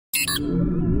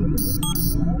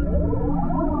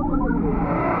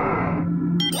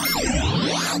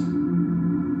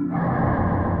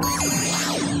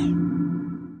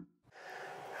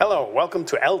welcome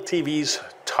to LTV's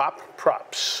Top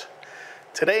Props.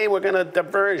 Today we're going to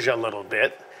diverge a little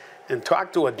bit and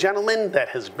talk to a gentleman that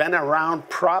has been around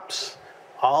props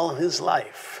all his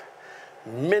life.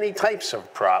 Many types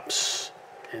of props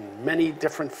in many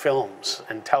different films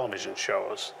and television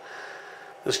shows.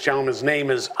 This gentleman's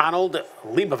name is Arnold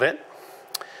Leibovit.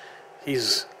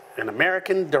 He's an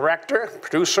American director,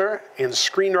 producer, and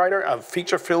screenwriter of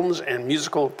feature films and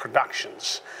musical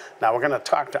productions. Now we're going to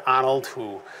talk to Arnold,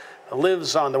 who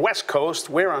lives on the West Coast.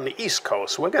 We're on the East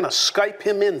Coast. We're going to Skype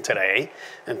him in today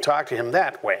and talk to him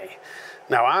that way.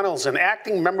 Now, Arnold's an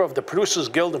acting member of the Producers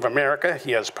Guild of America.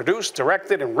 He has produced,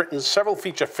 directed, and written several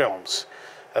feature films.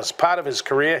 As part of his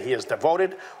career, he has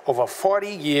devoted over 40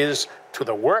 years to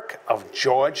the work of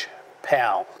George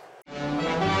Pal.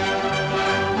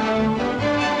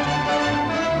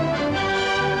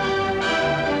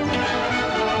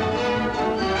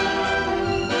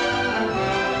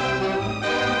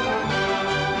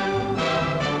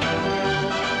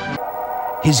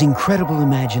 His incredible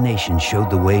imagination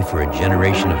showed the way for a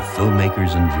generation of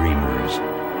filmmakers and dreamers.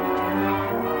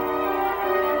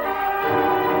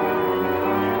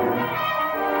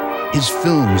 His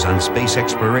films on space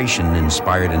exploration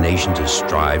inspired a nation to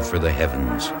strive for the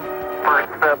heavens.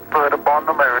 First step foot upon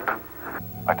the moon.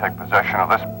 I take possession of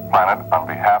this planet on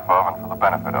behalf of and for the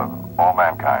benefit of all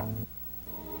mankind.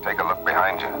 Take a look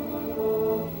behind you.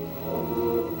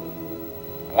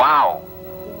 Wow,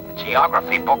 the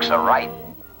geography books are right.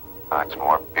 It's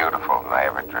more beautiful than I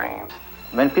ever dreamed.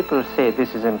 When people say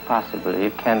this is impossible,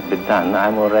 it can't be done,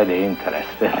 I'm already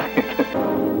interested.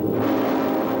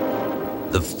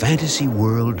 The fantasy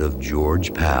world of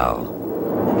George Pal.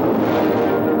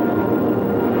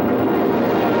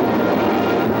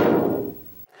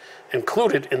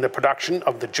 Included in the production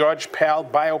of the George Pal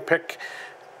biopic,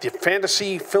 The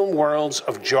Fantasy Film Worlds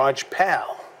of George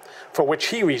Pal, for which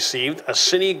he received a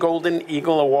Cine Golden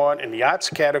Eagle Award in the Arts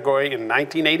category in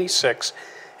 1986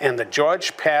 and the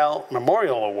George Pal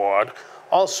Memorial Award,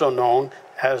 also known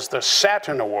as the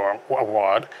Saturn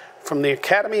Award, from the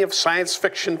Academy of Science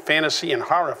Fiction, Fantasy, and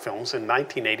Horror Films in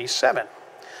 1987.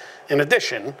 In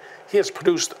addition, he has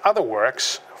produced other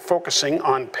works focusing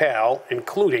on Pal,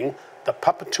 including the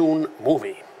Puppetoon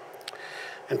movie.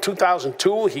 In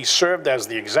 2002, he served as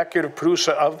the executive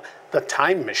producer of The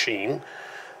Time Machine,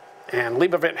 and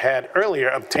Leibovit had earlier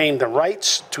obtained the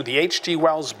rights to the H.G.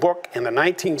 Wells book and the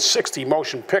 1960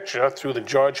 motion picture through the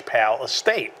George Pal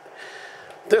estate.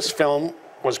 This film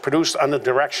was produced under the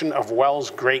direction of Wells'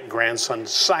 great-grandson,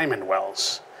 Simon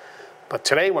Wells. But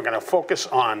today we're going to focus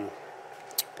on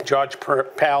George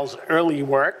Pal's early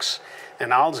works,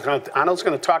 and Arnold's going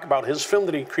to talk about his film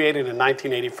that he created in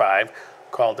 1985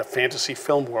 called The Fantasy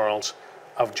Film Worlds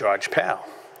of George Pal.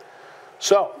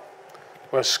 So,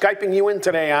 we're Skyping you in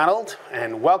today, Arnold,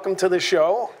 and welcome to the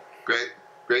show.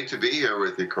 Great to be here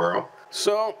with you, Carl.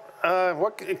 So,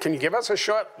 can you give us a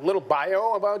short little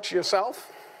bio about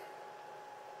yourself?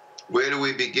 Where do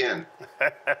we begin?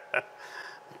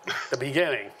 The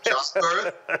beginning.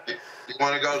 Childbirth? You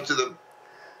want to go to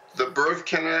the birth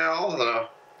canal?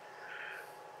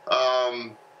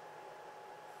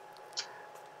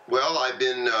 Well, I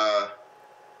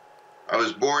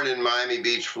was born in Miami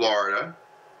Beach, Florida.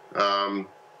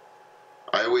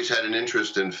 I always had an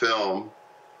interest in film.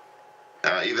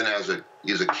 Even as a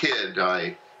kid,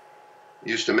 I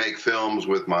used to make films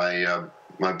with my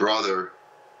brother.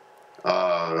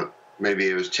 Maybe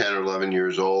he was 10 or 11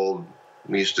 years old.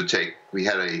 We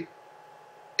had a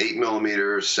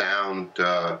 8mm sound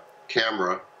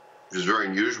camera, which was very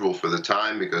unusual for the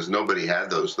time because nobody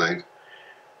had those things.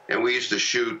 And we used to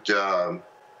shoot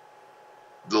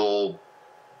little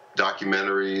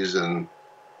documentaries and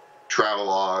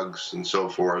travelogues and so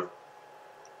forth.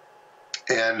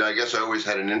 And I guess I always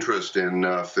had an interest in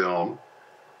film.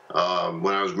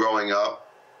 When I was growing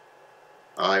up,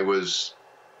 I was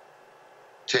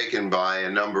taken by a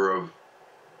number of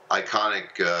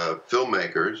iconic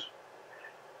filmmakers.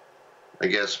 I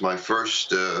guess my first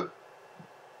that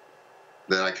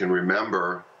I can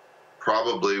remember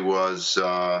probably was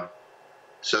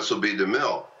Cecil B.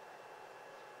 DeMille,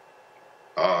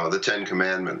 The Ten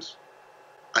Commandments.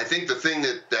 I think the thing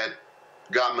that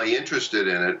got me interested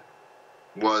in it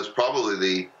was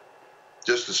probably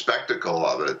just the spectacle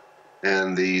of it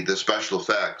and the special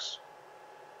effects.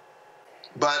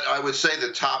 But I would say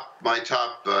my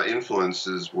top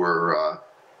influences were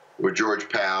George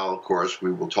Pal, of course,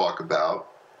 we will talk about.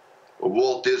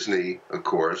 Walt Disney, of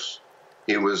course.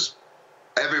 He was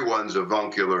everyone's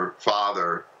avuncular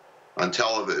father on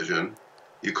television.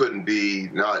 You couldn't be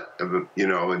not,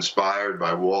 inspired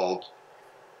by Walt.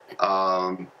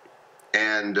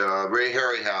 and Ray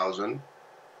Harryhausen.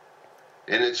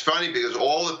 And it's funny because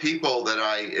all the people that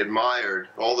I admired,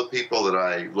 all the people that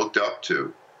I looked up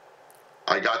to,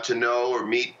 I got to know or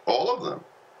meet all of them,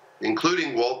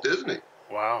 including Walt Disney.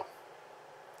 Wow.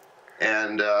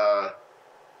 And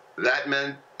that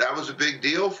meant, that was a big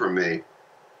deal for me,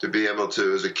 to be able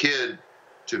to, as a kid,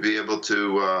 to be able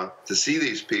to see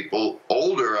these people.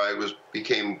 Older, I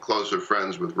became closer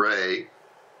friends with Ray,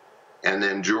 and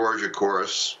then George, of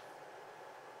course.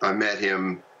 I met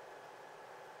him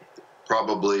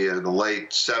probably in the late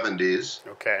 70s.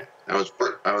 Okay. I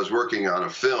was working on a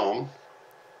film.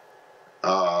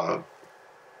 I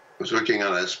was working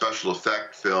on a special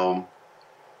effect film,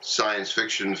 science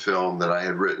fiction film that I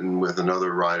had written with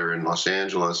another writer in Los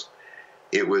Angeles.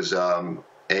 It was a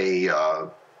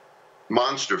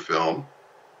monster film,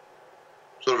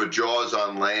 sort of a Jaws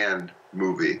on land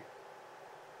movie.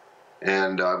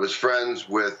 And I was friends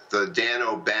with Dan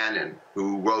O'Bannon,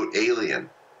 who wrote Alien.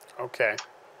 Okay.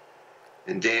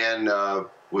 And Dan I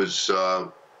was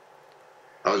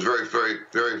very, very,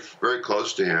 very, very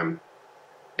close to him.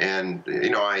 And, you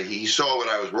know, he saw what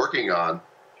I was working on.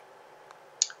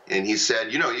 And he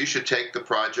said, you know, you should take the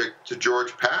project to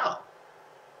George Pal.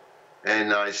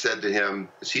 And I said to him,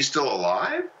 is he still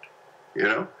alive? You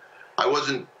know, I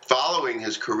wasn't following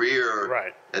his career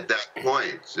right at that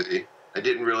point. See, I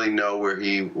didn't really know where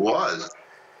he was.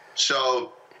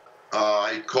 So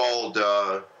I called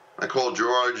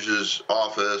George's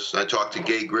office. I talked to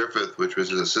Gay Griffith, which was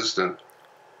his assistant,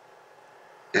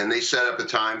 and they set up a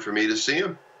time for me to see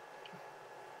him.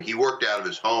 He worked out of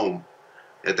his home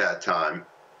at that time.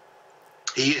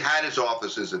 He had his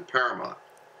offices at Paramount,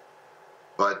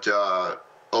 but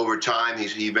over time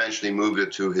he eventually moved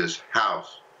it to his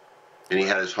house, and he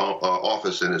had his home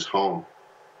office in his home.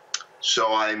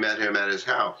 So I met him at his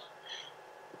house,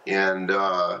 and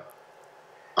I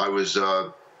was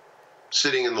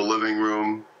sitting in the living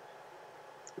room,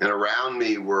 and around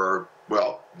me were,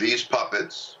 well, these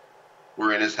puppets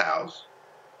were in his house,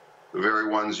 the very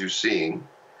ones you're seeing.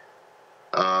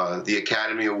 The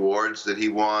Academy Awards that he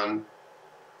won.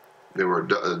 There were,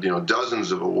 you know,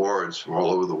 dozens of awards from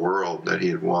all over the world that he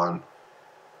had won.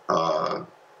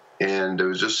 And I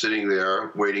was just sitting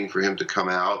there waiting for him to come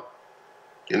out.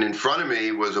 And in front of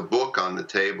me was a book on the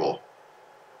table.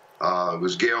 It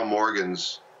was Gail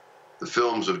Morgan's The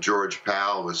Films of George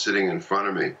Pal was sitting in front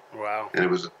of me. Wow. And it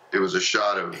was a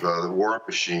shot of the War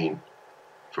Machine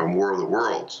from War of the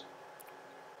Worlds.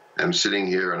 I'm sitting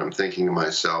here and I'm thinking to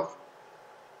myself,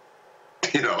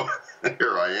 you know,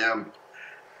 here I am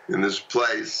in this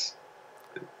place,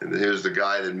 and here's the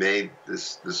guy that made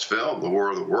this film, The War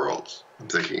of the Worlds. I'm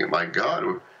thinking, my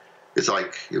God, it's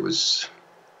like, it was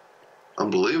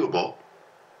unbelievable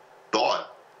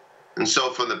thought. And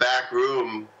so from the back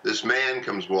room, this man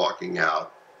comes walking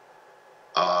out.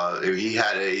 He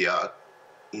had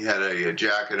a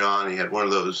jacket on. He had one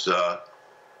of those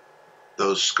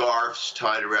scarves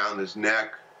tied around his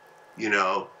neck, you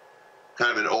know,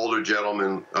 kind of an older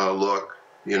gentleman look,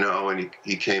 you know, and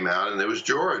he came out, and there was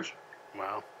George.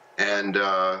 Wow. And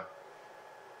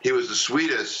he was the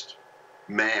sweetest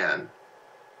man.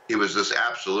 He was just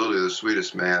absolutely the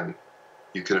sweetest man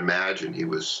you can imagine. He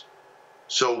was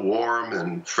so warm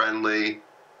and friendly.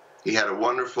 He had a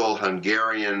wonderful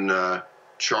Hungarian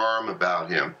charm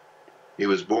about him. He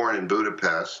was born in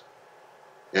Budapest.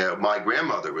 My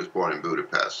grandmother was born in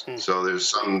Budapest, so there's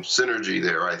some synergy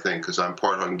there, I think, because I'm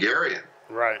part Hungarian.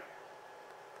 Right.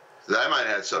 So that might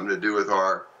have something to do with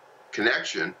our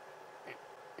connection,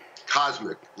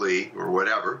 cosmically or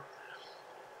whatever.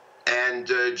 And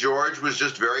George was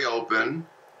just very open,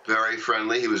 very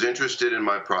friendly. He was interested in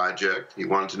my project. He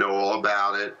wanted to know all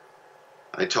about it.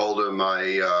 I told him,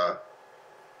 oh,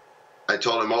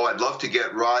 I'd love to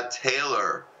get Rod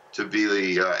Taylor to be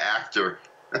the actor.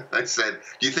 I said,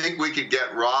 do you think we could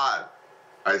get Rod?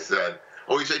 I said,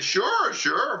 oh, he said,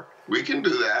 sure, we can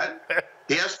do that.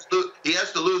 He has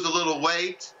to lose a little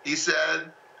weight, he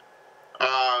said,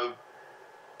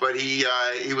 but he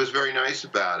was very nice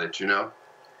about it, you know.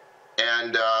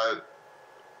 And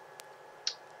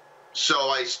so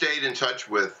I stayed in touch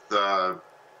with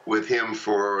him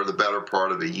for the better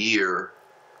part of a year,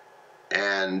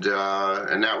 and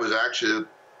that was actually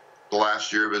the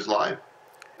last year of his life.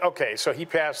 Okay, so he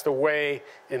passed away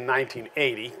in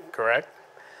 1980, correct?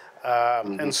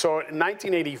 And so in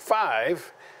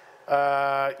 1985,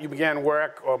 you began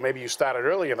work, or maybe you started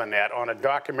earlier than that, on a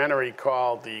documentary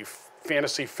called The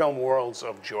Fantasy Film Worlds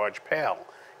of George Pal.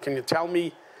 Can you tell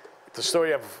me the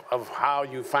story of how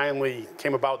you finally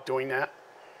came about doing that?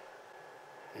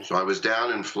 So I was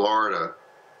down in Florida,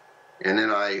 and then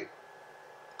I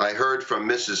I heard from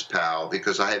Mrs. Powell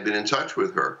because I had been in touch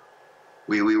with her.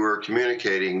 We were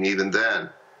communicating even then.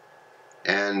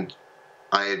 And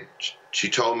she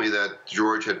told me that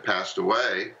George had passed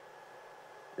away.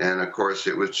 And of course,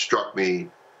 it struck me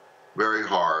very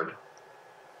hard,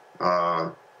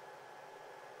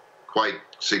 quite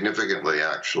significantly,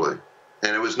 actually.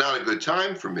 And it was not a good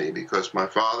time for me because my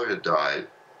father had died.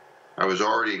 I was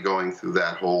already going through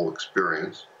that whole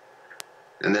experience.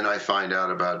 And then I find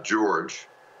out about George.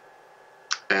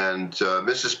 And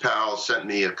Mrs. Powell sent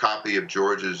me a copy of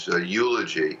George's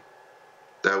eulogy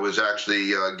that was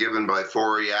actually given by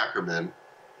Forey Ackerman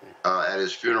at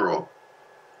his funeral.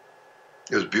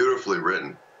 It was beautifully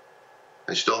written.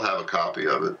 I still have a copy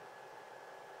of it.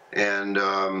 And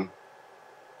I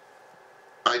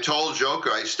told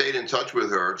Joka, I stayed in touch with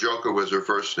her. Joka was her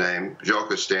first name.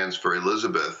 Joka stands for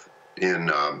Elizabeth in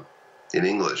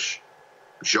English.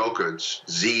 Joka, it's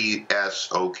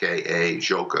Z-S-O-K-A.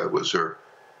 Joka was her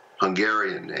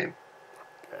Hungarian name.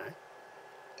 Okay.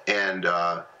 And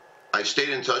I stayed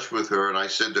in touch with her, and I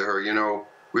said to her, you know,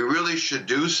 we really should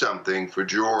do something for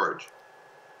George.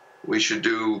 We should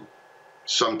do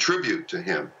some tribute to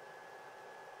him.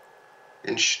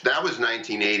 And that was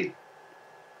 1980.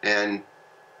 And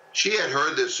she had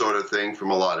heard this sort of thing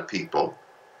from a lot of people.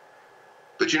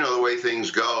 But you know, the way things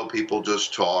go, people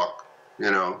just talk, you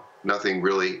know, nothing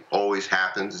really always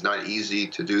happens. It's not easy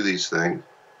to do these things.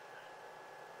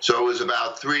 So it was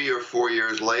about 3 or 4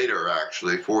 years later,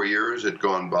 actually, 4 years had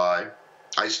gone by.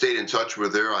 I stayed in touch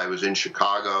with her. I was in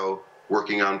Chicago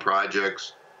working on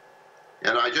projects.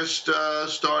 And I just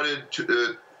started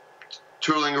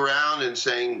tooling around and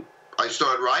saying, I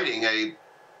started writing a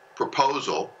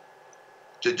proposal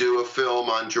to do a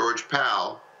film on George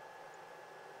Powell.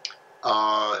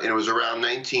 And it was around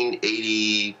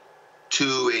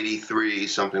 1982, 83,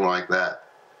 something like that.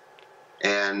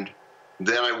 And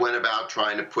then I went about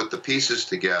trying to put the pieces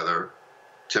together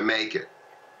to make it.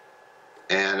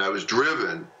 And I was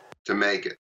driven to make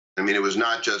it. I mean, it was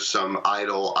not just some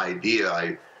idle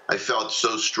idea. I felt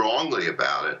so strongly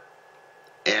about it.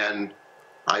 And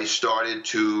I started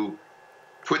to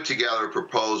put together a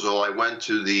proposal. I went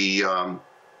to the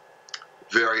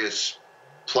various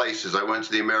places. I went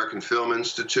to the American Film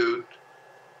Institute.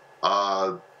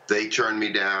 They turned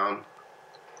me down.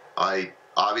 I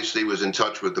obviously was in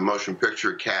touch with the Motion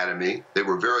Picture Academy. They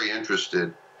were very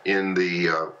interested in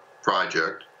the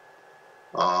project.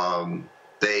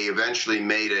 They eventually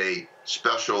made a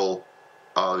special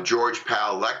George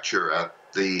Powell lecture at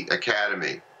the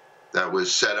Academy that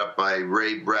was set up by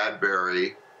Ray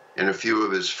Bradbury and a few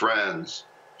of his friends.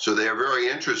 So they are very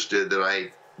interested that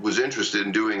I was interested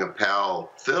in doing a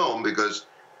Powell film because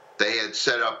they had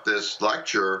set up this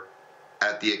lecture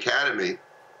at the Academy.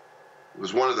 It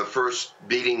was one of the first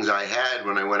meetings I had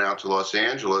when I went out to Los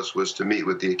Angeles, was to meet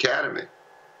with the Academy.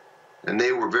 And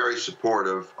they were very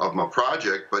supportive of my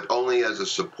project, but only as a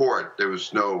support. There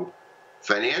was no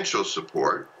financial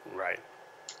support. Right.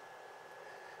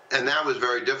 And that was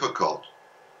very difficult.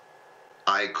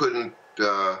 I couldn't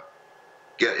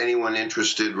get anyone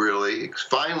interested, really.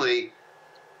 Finally,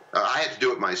 I had to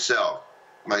do it myself.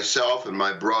 Myself and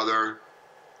my brother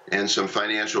and some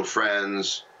financial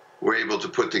friends were able to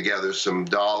put together some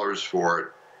dollars for it.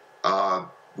 I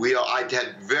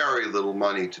had very little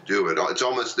money to do it. It's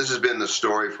almost, this has been the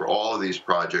story for all of these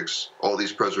projects, all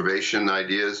these preservation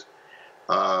ideas.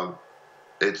 They're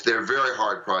very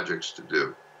hard projects to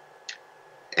do.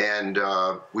 And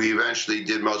we eventually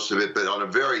did most of it, but on a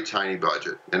very tiny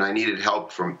budget. And I needed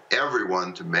help from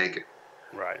everyone to make it.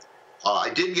 Right.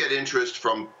 I did get interest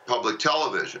from public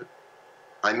television.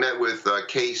 I met with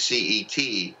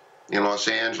KCET in Los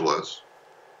Angeles,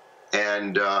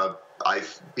 and I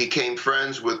became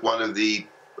friends with one of the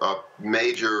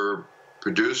major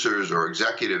producers or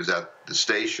executives at the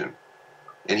station,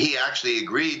 and he actually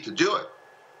agreed to do it.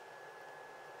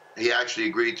 He actually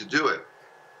agreed to do it.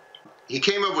 He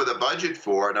came up with a budget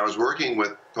for it, and I was working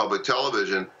with public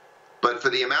television, but for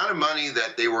the amount of money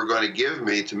that they were going to give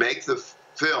me to make the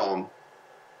film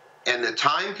and the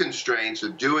time constraints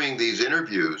of doing these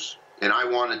interviews, and I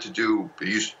wanted to do,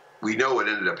 we know what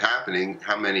ended up happening,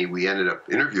 how many we ended up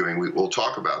interviewing, we'll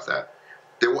talk about that.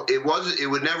 It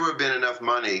would never have been enough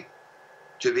money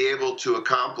to be able to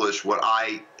accomplish what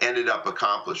I ended up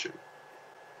accomplishing.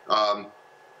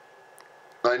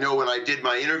 I know when I did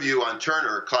my interview on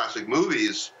Turner Classic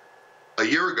Movies a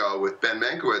year ago with Ben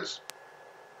Mankiewicz,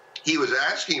 he was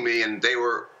asking me, and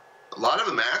a lot of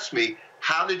them asked me,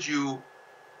 how did you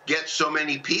get so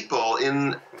many people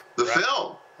in the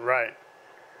film? Right.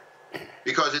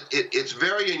 Because it's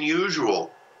very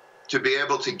unusual to be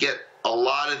able to get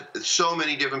so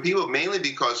many different people, mainly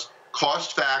because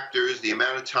cost factors, the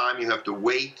amount of time you have to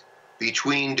wait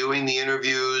between doing the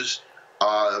interviews,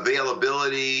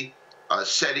 availability,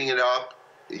 setting it up.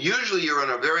 Usually you're on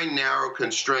a very narrow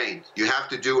constraint. You have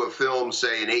to do a film,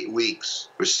 say, in 8 weeks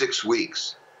or 6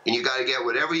 weeks, and you got to get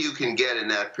whatever you can get in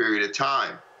that period of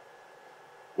time.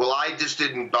 Well, I just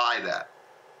didn't buy that.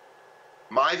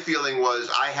 My feeling was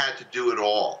I had to do it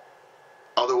all.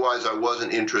 Otherwise, I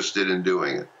wasn't interested in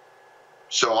doing it.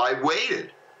 So I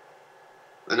waited.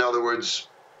 In other words,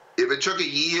 if it took a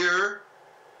year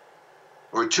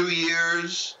or 2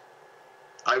 years,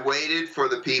 I waited for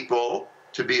the people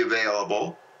to be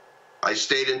available. I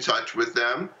stayed in touch with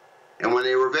them. And when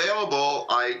they were available,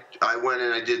 I went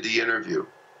and I did the interview.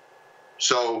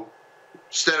 So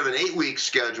instead of an 8-week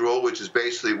schedule, which is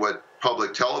basically what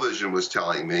public television was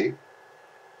telling me,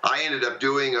 I ended up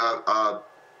doing a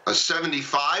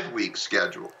 75-week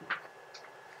schedule.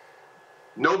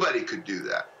 Nobody could do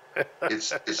that.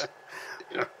 It's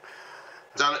you know,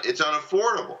 it's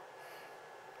unaffordable.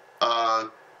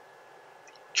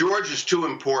 George is too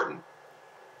important.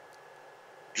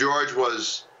 George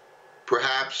was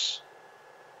perhaps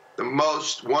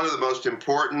one of the most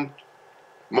important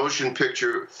motion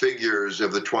picture figures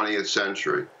of the 20th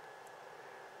century.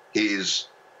 He's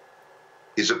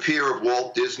a peer of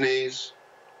Walt Disney's.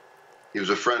 He was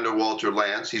a friend of Walter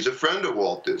Lantz. He's a friend of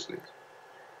Walt Disney's.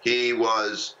 He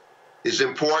was as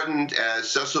important as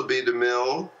Cecil B.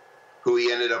 DeMille, who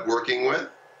he ended up working with,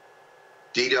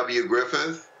 D.W.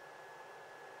 Griffith.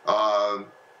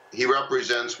 He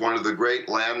represents one of the great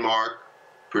landmark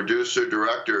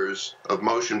producer-directors of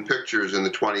motion pictures in the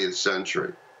 20th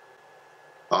century.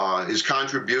 His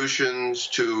contributions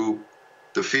to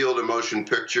the field of motion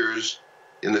pictures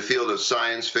in the field of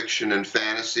science fiction and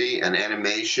fantasy and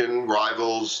animation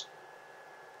rivals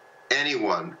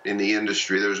anyone in the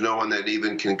industry. There's no one that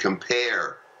even can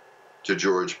compare to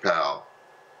George Pal,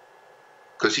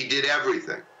 because he did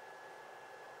everything.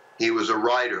 He was a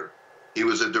writer. He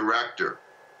was a director.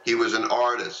 He was an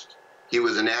artist. He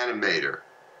was an animator.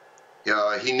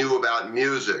 He knew about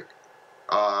music.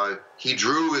 He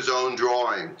drew his own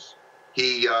drawings.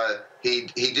 He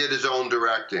did his own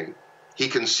directing. He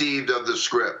conceived of the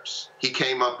scripts. He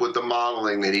came up with the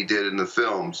modeling that he did in the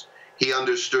films. He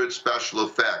understood special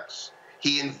effects.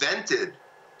 He invented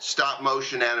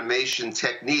stop-motion animation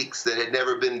techniques that had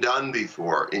never been done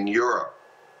before in Europe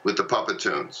with the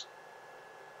Puppetoons.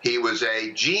 He was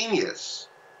a genius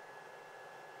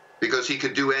because he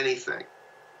could do anything.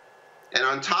 And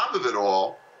on top of it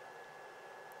all,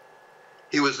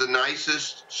 he was the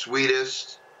nicest,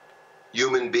 sweetest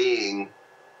human being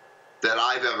that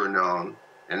I've ever known,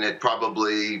 and that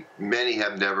probably many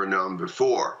have never known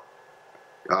before.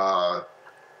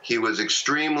 He was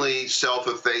extremely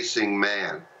self-effacing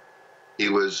man. He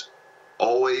was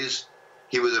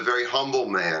a very humble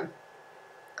man.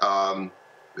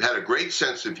 Had a great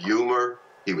sense of humor.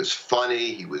 He was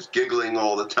funny. He was giggling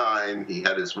all the time. He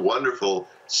had this wonderful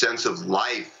sense of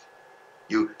life.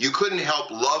 You couldn't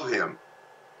help love him.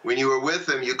 When you were with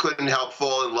him, you couldn't help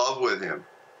fall in love with him.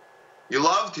 You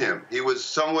loved him. He was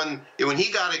someone, when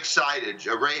he got excited,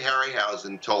 Ray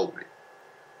Harryhausen told me,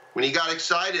 when he got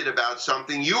excited about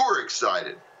something, you were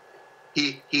excited.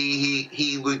 He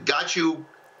got you,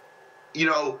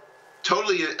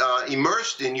 totally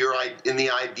immersed in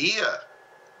the idea.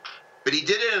 But he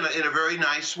did it in a very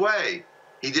nice way.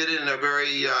 He did it in a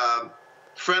very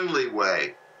friendly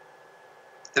way.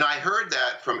 And I heard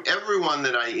that from everyone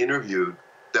that I interviewed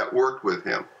that worked with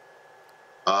him.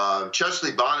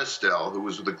 Chesley Bonestell, who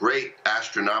was the great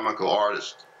astronomical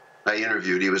artist I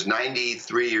interviewed, he was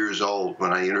 93 years old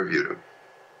when I interviewed him.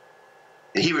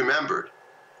 And he remembered.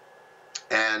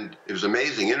 And it was an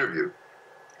amazing interview.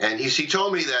 And he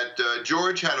told me that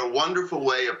George had a wonderful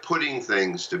way of putting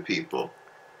things to people.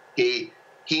 He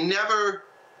never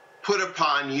put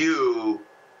upon you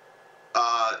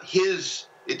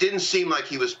it didn't seem like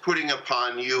he was putting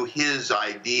upon you his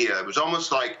idea. It was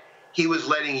almost like he was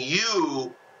letting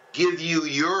you give you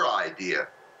your idea.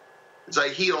 It's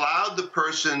like he allowed the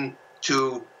person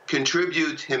to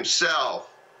contribute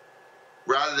himself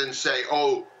rather than say,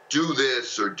 oh, do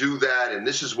this or do that, and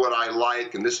this is what I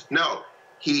like, and this. No,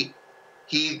 he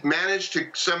managed to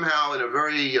somehow in a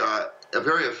very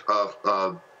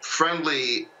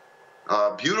friendly,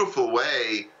 beautiful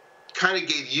way, kind of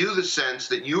gave you the sense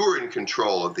that you were in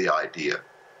control of the idea.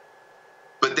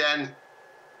 But then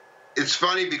it's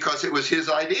funny because it was his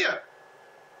idea.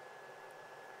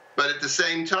 But at the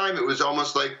same time, it was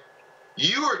almost like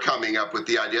you were coming up with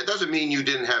the idea. It doesn't mean you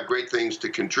didn't have great things to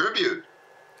contribute.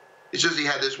 It's just he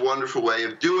had this wonderful way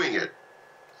of doing it.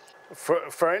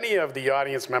 For any of the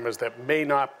audience members that may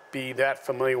not be that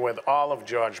familiar with all of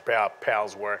George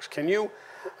Pal's works, can you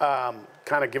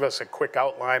kind of give us a quick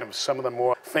outline of some of the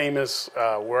more famous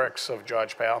works of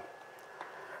George Pal?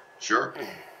 Sure.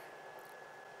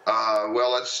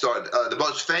 Well, let's start. The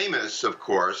most famous, of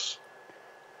course,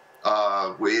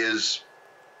 is,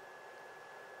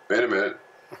 wait a minute,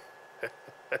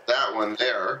 that one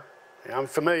there. Yeah, I'm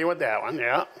familiar with that one,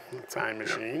 yeah, Time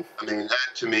Machine. I mean,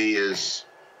 that to me is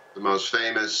the most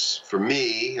famous for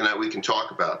me, and we can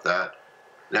talk about that.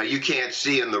 Now, you can't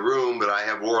see in the room, but I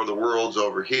have War of the Worlds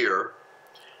over here.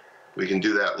 We can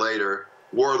do that later.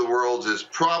 War of the Worlds is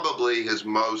probably his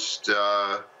most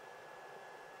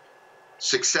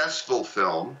successful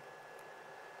film,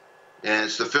 and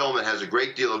it's the film that has a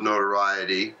great deal of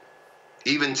notoriety.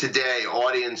 Even today,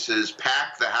 audiences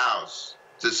pack the house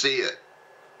to see it.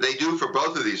 They do for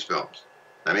both of these films.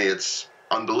 I mean, it's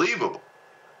unbelievable.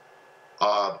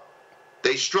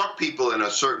 They struck people in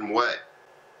a certain way.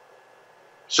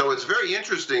 So it's a very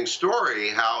interesting story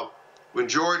how when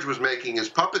George was making his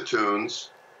Puppetoons,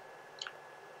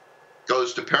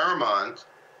 goes to Paramount,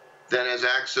 then has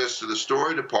access to the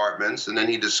story departments, and then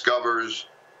he discovers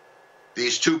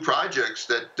these two projects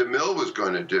that DeMille was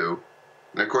going to do.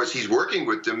 And of course, he's working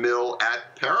with DeMille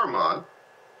at Paramount,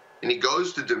 and he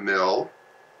goes to DeMille,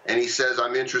 and he says,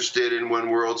 I'm interested in When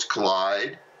Worlds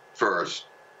Collide first.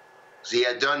 Because he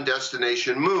had done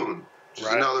Destination Moon, which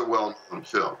is another well-known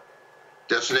film.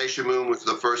 Destination Moon was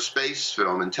the first space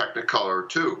film in Technicolor,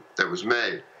 too, that was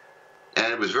made.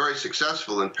 And it was very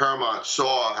successful, and Paramount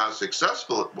saw how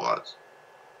successful it was.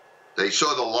 They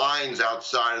saw the lines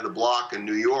outside of the block in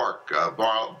New York.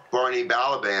 Barney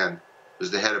Balaban was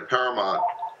the head of Paramount,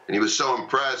 and he was so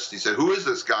impressed. He said, who is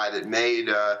this guy that made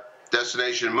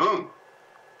Destination Moon?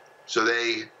 So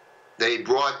they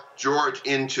brought George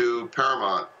into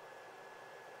Paramount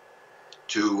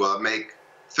to make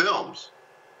films.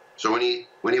 So when he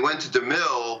went to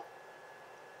DeMille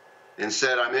and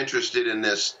said, I'm interested in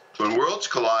this When Worlds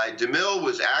Collide, DeMille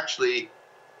was actually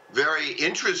very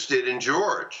interested in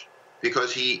George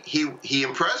because he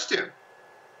impressed him.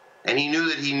 And he knew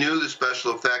that he knew the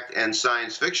special effect and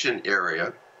science fiction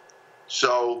area,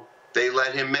 so they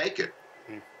let him make it.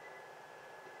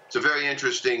 It's a very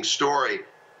interesting story.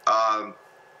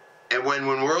 And when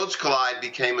Worlds Collide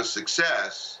became a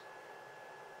success,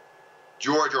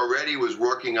 George already was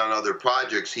working on other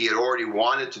projects. He had already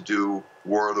wanted to do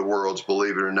War of the Worlds,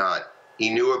 believe it or not. He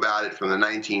knew about it from the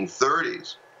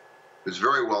 1930s. It was a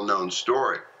very well-known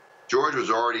story. George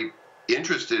was already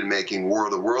interested in making War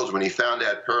of the Worlds. When he found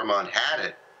out Paramount had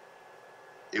it,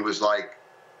 it was like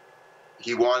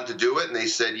he wanted to do it, and they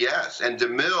said yes. And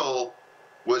DeMille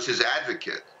was his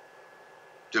advocate.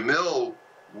 DeMille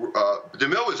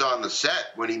was on the set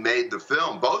when he made the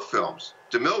film, both films.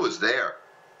 DeMille was there.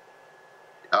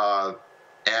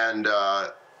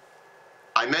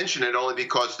 I mention it only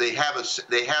because they have a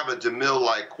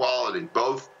DeMille-like quality.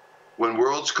 Both When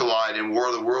Worlds Collide and War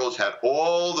of the Worlds had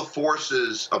all the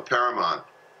forces of Paramount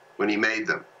when he made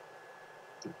them.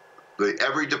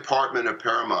 Every department of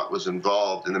Paramount was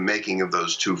involved in the making of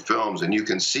those two films, and you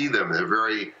can see them.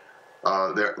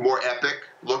 They're more epic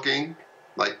looking,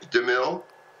 like DeMille.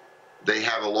 They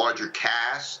have a larger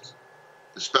cast.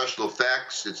 The special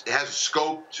effects, it has a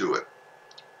scope to it.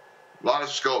 A lot of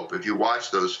scope. If you watch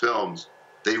those films,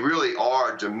 they really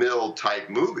are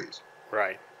DeMille-type movies.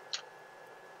 Right.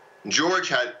 George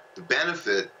had the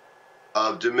benefit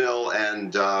of DeMille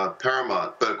and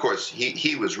Paramount, but of course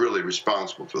he was really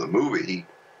responsible for the movie.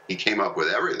 He came up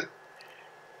with everything.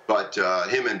 But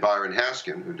him and Byron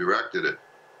Haskin, who directed it.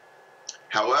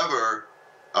 However,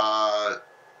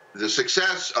 the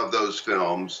success of those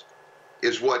films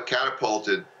is what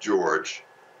catapulted George,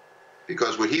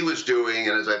 because what he was doing,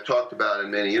 and as I've talked about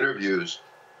in many interviews,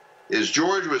 is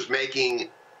George was making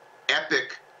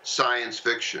epic science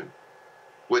fiction.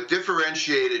 What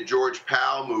differentiated George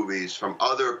Pal movies from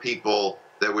other people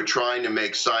that were trying to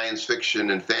make science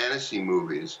fiction and fantasy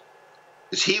movies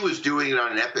is he was doing it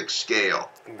on an epic scale.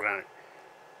 Right.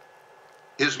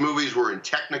 His movies were in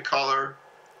Technicolor.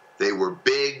 They were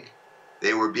big.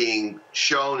 They were being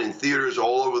shown in theaters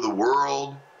all over the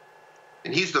world.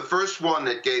 And he's the first one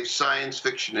that gave science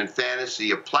fiction and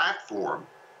fantasy a platform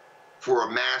for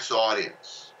a mass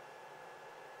audience.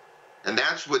 And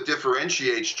that's what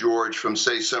differentiates George from,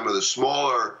 say, some of the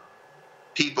smaller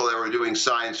people that were doing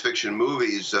science fiction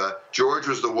movies. George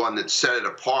was the one that set it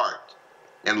apart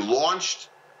and launched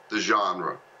the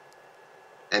genre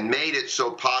and made it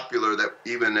so popular that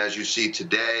even as you see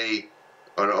today,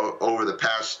 over the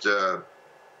past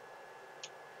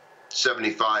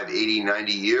 75, 80,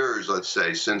 90 years, let's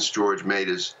say, since George made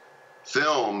his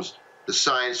films, the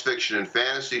science fiction and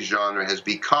fantasy genre has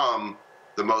become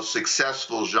the most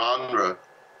successful genre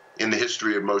in the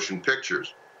history of motion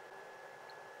pictures.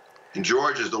 And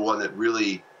George is the one that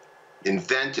really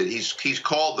invented, he's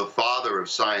called the father of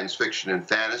science fiction and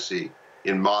fantasy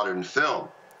in modern film.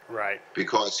 Right.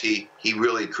 Because he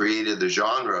really created the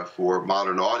genre for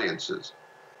modern audiences.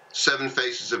 Seven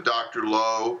Faces of Dr.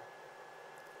 Lowe,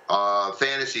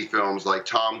 fantasy films like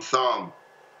Tom Thumb,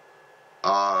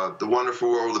 The Wonderful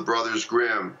World of the Brothers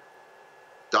Grimm,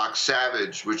 Doc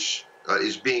Savage, which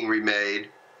is being remade,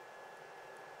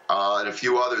 and a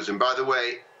few others. And by the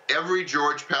way, every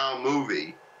George Pal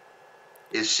movie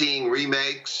is seeing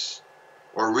remakes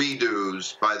or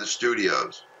redos by the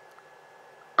studios.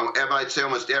 I'd say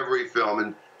almost every film,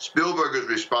 and Spielberg is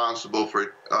responsible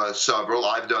for several.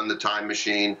 I've done The Time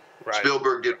Machine. Right.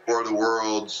 Spielberg did War of the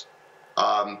Worlds.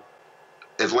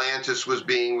 Atlantis was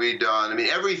being redone. I mean,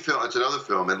 every film, it's another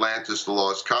film, Atlantis, The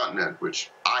Lost Continent,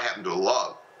 which I happen to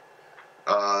love.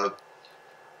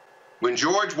 When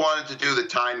George wanted to do The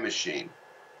Time Machine,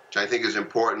 which I think is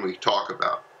important we talk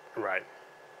about. Right.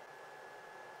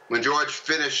 When George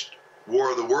finished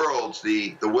War of the Worlds,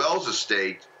 the Wells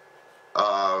estate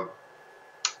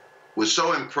was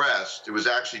so impressed. It was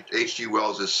actually H.G.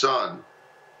 Wells' son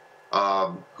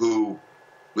who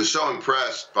was so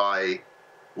impressed by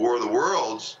War of the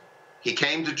Worlds. He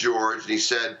came to George and he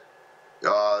said,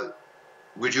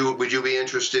 would you be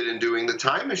interested in doing The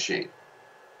Time Machine?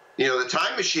 You know, The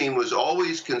Time Machine was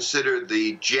always considered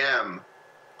the gem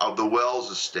of the Wells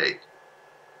estate.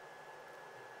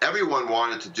 Everyone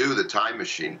wanted to do The Time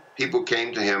Machine. People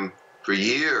came to him for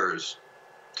years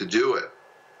to do it.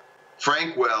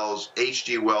 Frank Wells,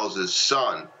 H.G. Wells'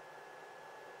 son,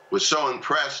 was so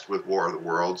impressed with War of the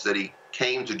Worlds that he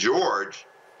came to George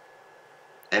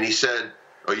and he said,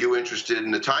 are you interested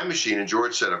in The Time Machine? And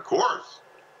George said, of course.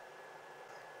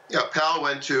 Yeah, Pal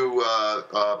went to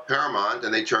Paramount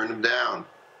and they turned him down.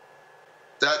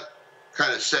 That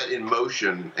kind of set in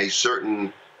motion a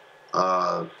certain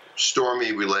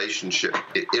stormy relationship.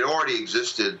 It already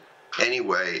existed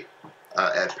anyway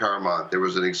at Paramount. There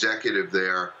was an executive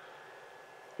there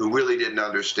who really didn't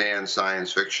understand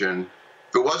science fiction.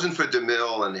 If it wasn't for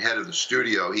DeMille and head of the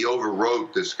studio, he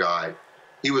overwrote this guy.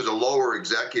 He was a lower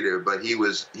executive, but he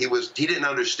didn't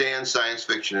understand science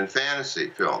fiction and fantasy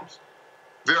films.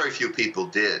 Very few people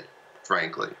did,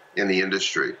 frankly, in the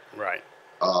industry. Right.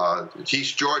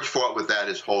 George fought with that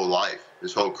his whole life,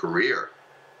 his whole career.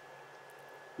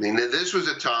 I mean, this was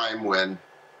a time when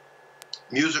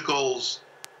musicals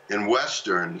and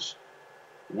westerns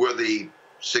were the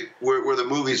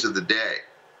movies of the day.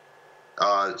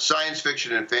 Science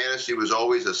fiction and fantasy was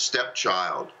always a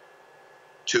stepchild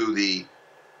to the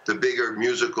bigger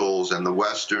musicals and the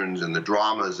westerns and the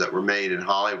dramas that were made in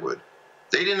Hollywood.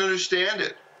 They didn't understand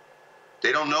it.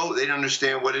 They don't know. They didn't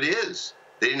understand what it is.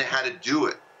 They didn't know how to do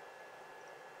it.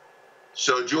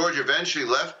 So George eventually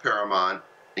left Paramount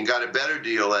and got a better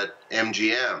deal at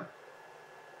MGM.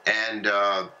 And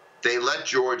they let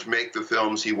George make the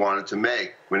films he wanted to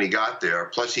make when he got there.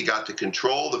 Plus, he got to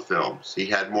control the films. He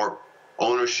had more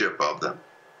ownership of them.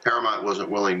 Paramount wasn't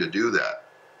willing to do that.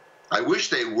 I wish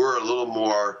they were a little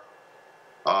more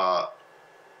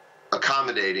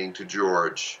accommodating to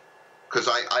George, because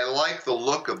I like the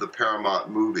look of the Paramount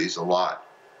movies a lot.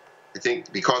 I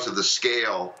think because of the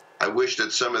scale, I wish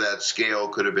that some of that scale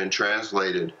could have been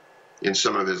translated in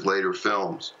some of his later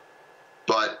films.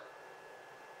 But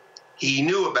he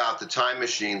knew about The Time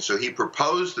Machine, so he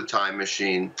proposed The Time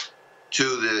Machine to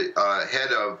the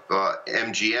head of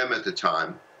MGM at the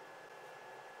time,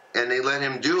 and they let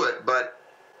him do it. But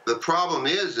the problem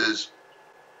is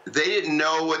they didn't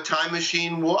know what Time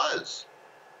Machine was.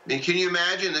 I mean, can you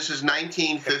imagine? This is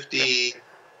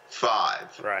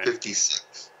 1955, right.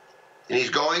 56. And he's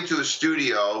going to a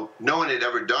studio. No one had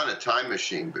ever done a time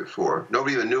machine before.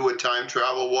 Nobody even knew what time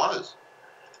travel was.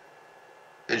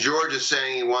 And George is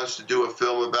saying he wants to do a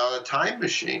film about a time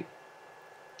machine.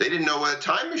 They didn't know what a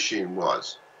time machine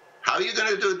was. How are you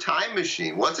going to do a time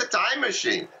machine? What's a time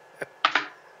machine? I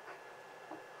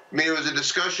mean, it was a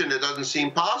discussion that doesn't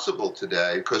seem possible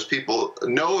today because people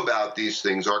know about these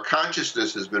things. Our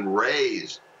consciousness has been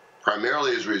raised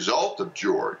primarily as a result of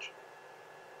George,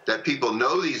 that people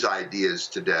know these ideas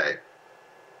today.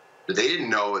 But they didn't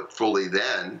know it fully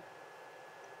then,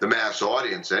 the mass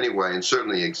audience anyway, and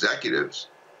certainly executives.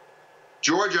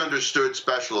 George understood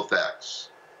special effects.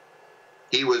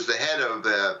 He was the head of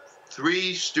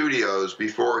 3 studios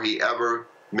before he ever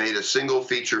made a single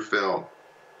feature film.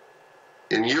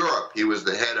 In Europe, he was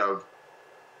the head of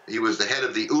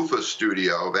the UFA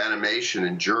studio of animation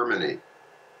in Germany.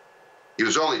 He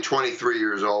was only 23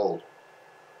 years old.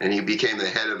 and he became the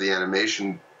head of the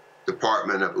animation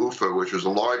department of UFA, which was the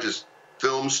largest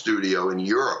film studio in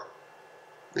Europe,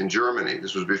 in Germany.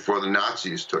 This was before the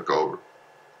Nazis took over.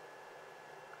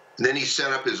 And then he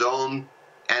set up his own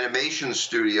animation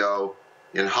studio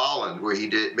in Holland, where he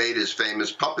made his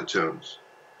famous Puppetoons.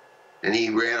 And he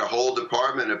ran a whole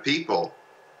department of people.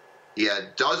 He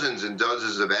had dozens and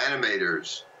dozens of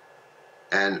animators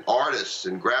and artists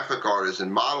and graphic artists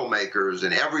and model makers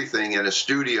and everything in a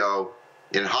studio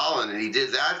in Holland. And he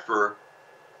did that for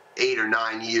 8 or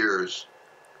 9 years.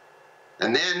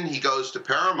 And then he goes to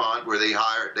Paramount, where they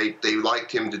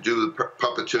liked him to do the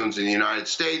Puppetoons in the United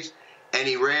States, and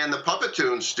he ran the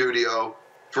Puppetoons studio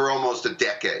for almost a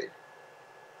decade.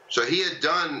 So he had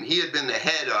been the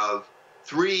head of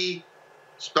 3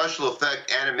 special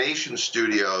effect animation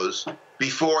studios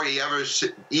before he ever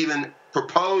even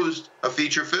proposed a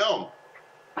feature film.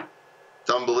 It's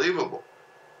unbelievable.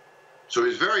 So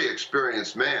he's a very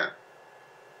experienced man.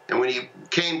 And when he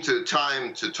came to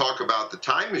time to talk about the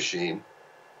Time Machine,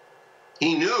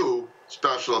 he knew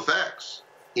special effects.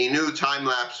 He knew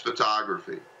time-lapse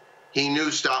photography. He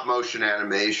knew stop-motion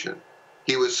animation.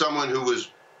 He was someone who was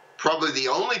probably the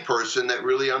only person that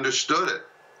really understood it.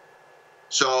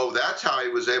 So that's how he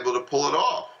was able to pull it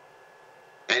off.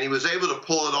 And he was able to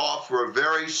pull it off for a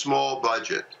very small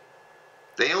budget.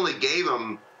 They only gave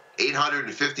him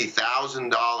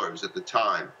 $850,000 at the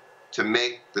time to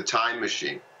make the Time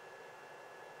Machine.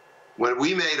 When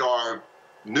we made our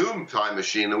new Time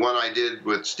Machine, the one I did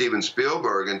with Steven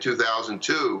Spielberg in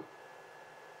 2002,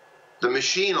 the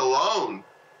machine alone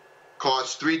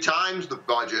cost 3 times the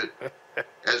budget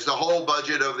as the whole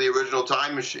budget of the original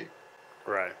Time Machine.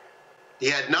 Right. He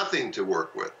had nothing to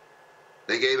work with.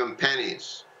 They gave him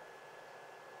pennies.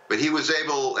 But he was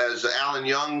able, as Alan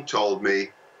Young told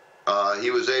me, he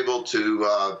was able to...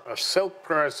 a silk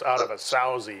purse out of a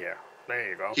sow's ear. There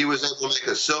you go. He was able to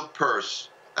make a silk purse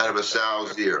out of a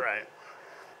sow's ear. Right.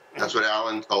 That's what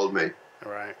Alan told me.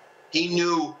 Right. He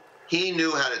knew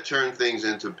how to turn things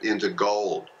into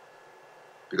gold,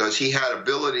 because he had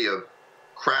ability of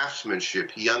craftsmanship.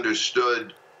 He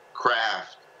understood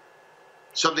craft,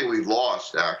 something we've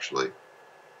lost, actually.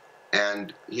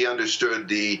 And he understood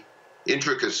the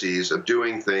intricacies of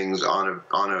doing things on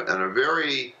a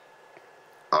very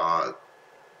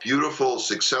beautiful,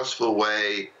 successful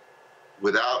way,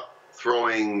 without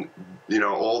throwing,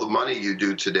 all the money you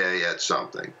do today at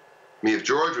something. I mean, if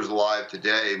George was alive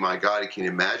today, my God, I can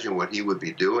imagine what he would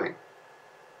be doing.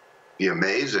 Be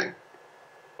amazing.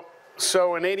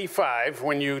 So in '85,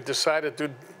 when you decided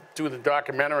to do the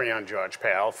documentary on George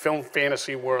Pal,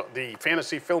 the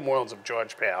fantasy film worlds of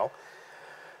George Pal,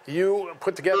 you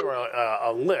put together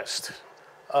a list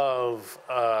of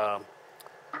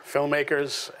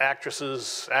filmmakers,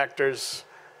 actresses, actors,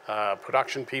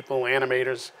 production people,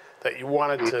 animators that you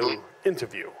wanted to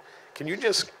interview. Can you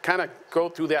just kind of go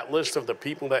through that list of the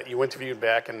people that you interviewed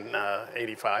back in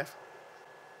 '85?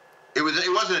 It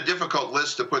wasn't a difficult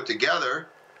list to put together.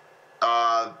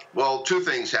 Well, 2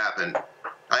 things happened.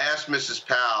 I asked Mrs.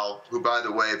 Pal, who, by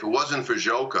the way, if it wasn't for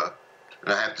Joka,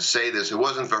 and I have to say this, it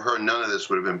wasn't for her, none of this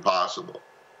would have been possible.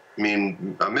 I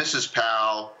mean, Mrs.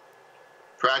 Pal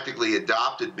practically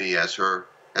adopted me as her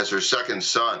second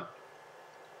son.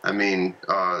 I mean,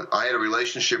 I had a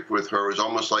relationship with her. It was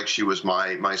almost like she was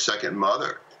my second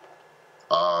mother.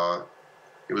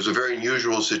 It was a very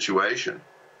unusual situation.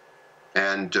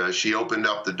 And she opened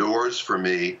up the doors for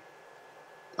me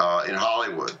in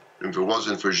Hollywood. If it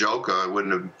wasn't for Joka,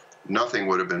 nothing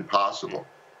would have been possible.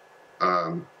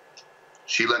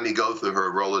 She let me go through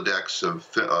her Rolodex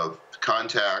of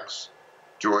contacts.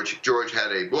 George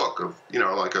had a book of,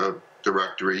 like a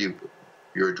directory,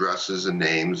 your addresses and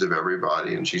names of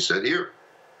everybody, and she said, here.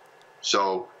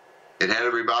 So it had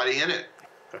everybody in it.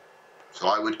 So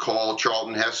I would call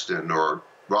Charlton Heston or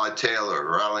Rod Taylor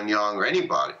or Alan Young or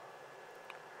anybody.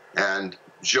 And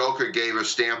Joka gave a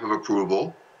stamp of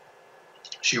approval.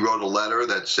 She wrote a letter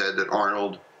that said that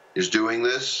Arnold is doing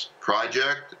this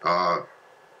project.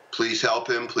 Please help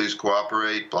him, please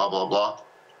cooperate, blah, blah, blah.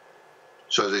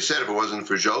 So as I said, if it wasn't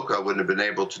for Joka, I wouldn't have been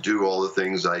able to do all the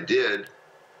things I did.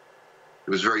 It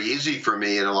was very easy for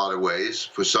me in a lot of ways,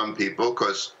 for some people,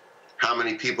 because how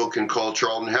many people can call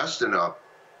Charlton Heston up?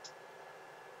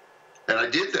 And I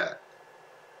did that.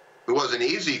 It wasn't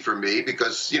easy for me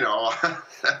because,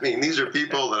 I mean, these are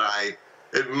people that I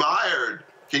admired.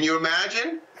 Can you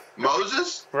imagine?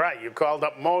 Moses? Right, you called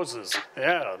up Moses.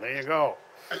 Yeah, there you go.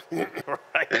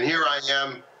 Right. And here I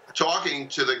am talking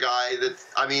to the guy that,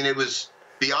 I mean, it was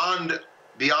beyond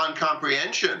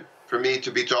comprehension for me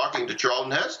to be talking to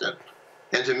Charlton Heston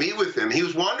and to meet with him. He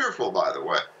was wonderful, by the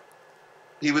way.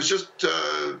 he was just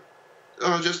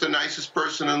the nicest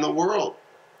person in the world.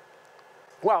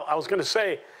 Well, I was going to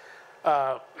say,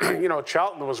 you know,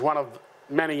 Charlton was one of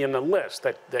many in the list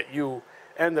that you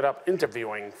ended up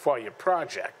interviewing for your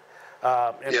project.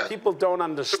 And Yeah. people don't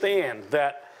understand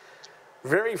that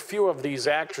very few of these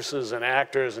actresses and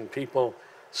actors and people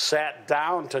sat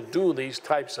down to do these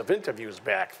types of interviews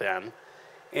back then.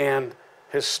 And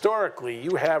historically,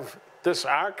 you have this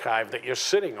archive that you're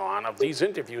sitting on of these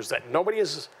interviews that nobody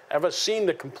has ever seen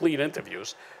the complete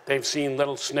interviews. They've seen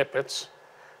little snippets,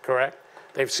 correct?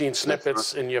 They've seen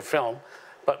snippets in your film,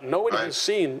 but nobody has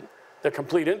seen the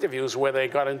complete interviews where they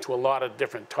got into a lot of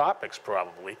different topics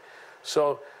probably.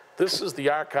 So this is the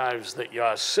archives that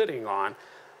you're sitting on.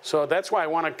 So that's why I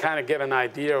want to kind of get an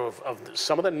idea of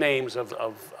some of the names of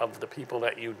the people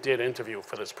that you did interview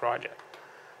for this project.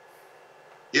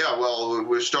 Yeah, well,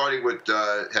 we're starting with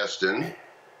Heston,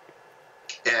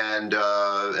 and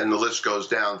the list goes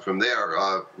down from there.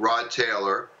 Rod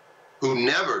Taylor, who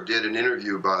never did an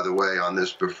interview, by the way, on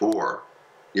this before.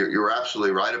 You're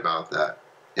absolutely right about that.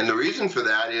 And the reason for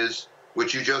that is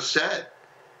what you just said.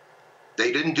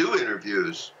 They didn't do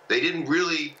interviews. They didn't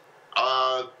really,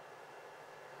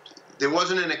 there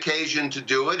wasn't an occasion to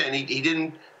do it, and he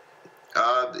didn't,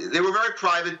 they were very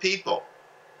private people.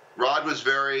 Rod was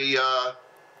very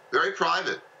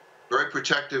private, very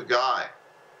protective guy.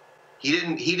 He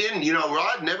didn't, you know,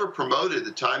 Rod never promoted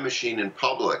the Time Machine in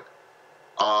public.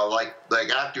 Like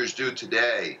actors do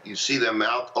today. You see them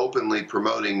out openly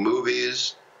promoting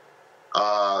movies.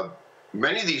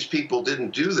 Many of these people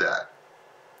didn't do that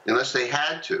unless they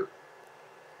had to.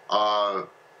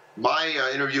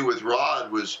 My interview with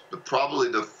Rod was probably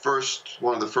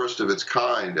one of the first of its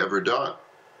kind ever done.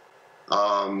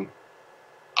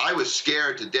 I was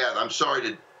scared to death. I'm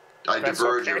sorry I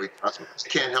diverge every time. I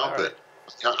can't help it.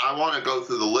 I want to go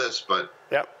through the list, but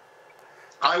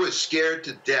I was scared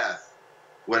to death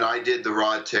when I did the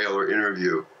Rod Taylor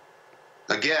interview.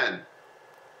 Again,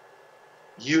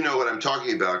 you know what I'm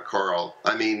talking about, Carl.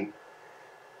 I mean,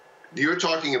 you're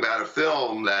talking about a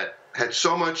film that had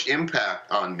so much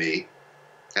impact on me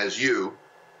as you.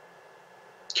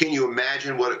 Can you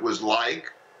imagine what it was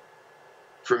like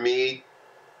for me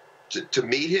to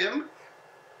meet him?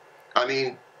 I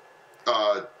mean,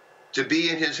 to be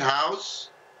in his house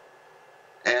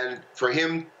and for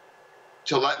him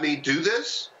to let me do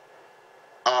this?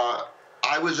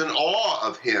 I was in awe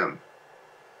of him.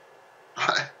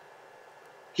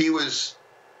 He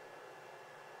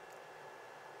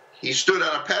stood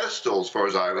on a pedestal as far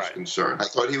as I was concerned. I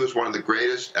thought he was one of the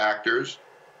greatest actors.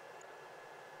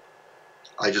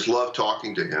 I just loved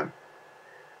talking to him.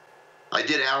 I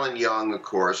did Alan Young, of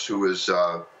course, who was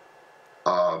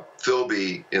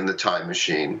Philby in The Time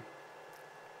Machine,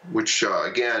 which,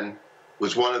 again,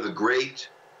 was one of the great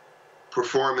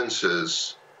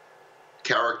performances,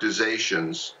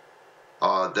 characterizations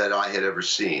that I had ever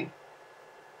seen.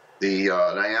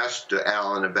 And I asked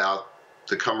Alan about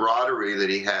the camaraderie that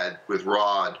he had with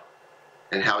Rod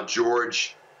and how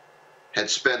George had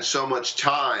spent so much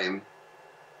time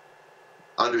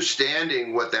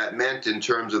understanding what that meant in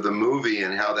terms of the movie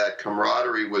and how that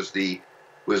camaraderie was the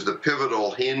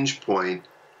pivotal hinge point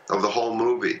of the whole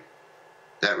movie.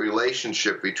 That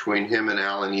relationship between him and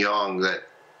Alan Young that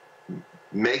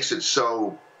makes it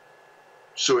so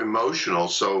emotional,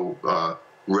 so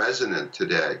resonant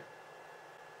today.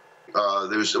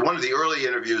 There's one of the early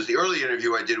interviews. The early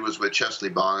interview I did was with Chesley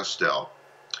Bonestel.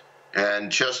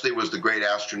 And Chesley was the great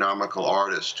astronomical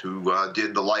artist who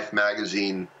did the Life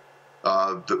magazine,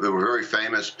 the very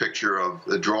famous picture of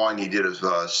the drawing he did of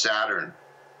Saturn.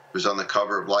 It was on the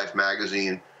cover of Life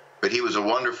magazine. But he was a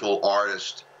wonderful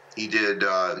artist. He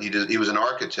was an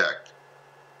architect.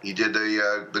 He did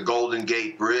the Golden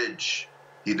Gate Bridge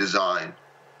he designed,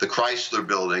 the Chrysler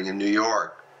Building in New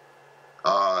York.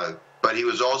 But he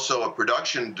was also a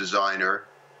production designer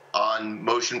on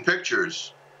motion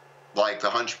pictures, like The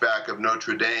Hunchback of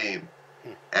Notre Dame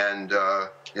and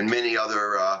many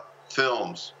other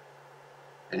films.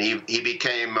 And he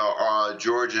became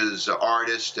George's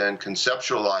artist and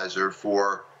conceptualizer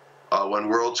for When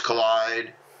Worlds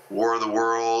Collide, War of the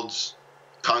Worlds,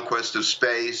 Conquest of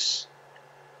Space.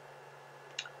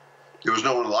 There was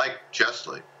no one like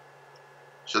Chesley.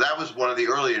 So that was one of the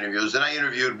early interviews. Then I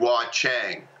interviewed Wah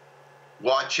Chang.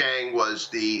 Wah Chang was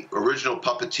the original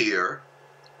puppeteer.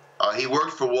 He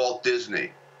worked for Walt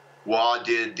Disney. Wah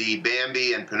did the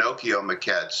Bambi and Pinocchio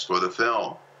maquettes for the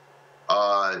film.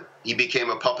 He became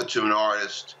a puppetoon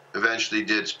artist, eventually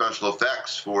did special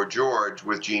effects for George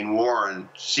with Gene Warren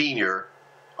Sr.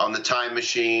 on The Time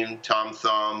Machine, Tom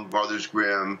Thumb, Brothers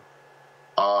Grimm,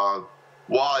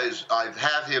 was, I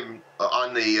have him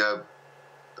on the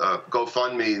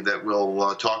GoFundMe that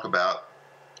we'll talk about.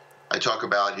 I talk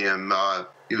about him.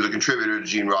 He was a contributor to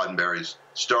Gene Roddenberry's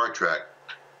Star Trek.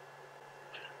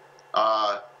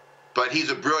 But he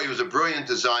was a brilliant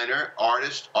designer,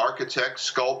 artist, architect,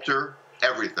 sculptor,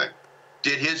 everything.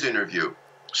 Did his interview,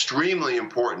 extremely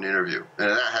important interview, and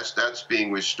that's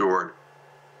being restored.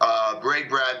 Ray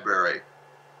Bradbury.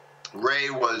 Ray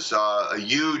was a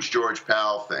huge George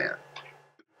Pal fan.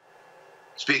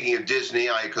 Speaking of Disney,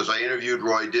 because I interviewed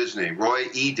Roy Disney. Roy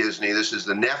E. Disney, this is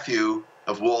the nephew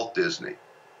of Walt Disney.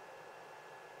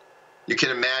 You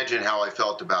can imagine how I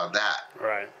felt about that.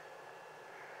 Right.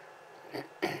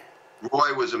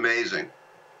 Roy was amazing.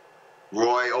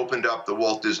 Roy opened up the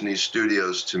Walt Disney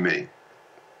Studios to me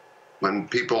when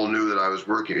people knew that I was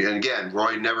working. And again,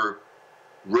 Roy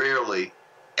rarely,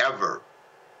 ever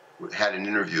had an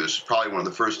interview. This is probably one of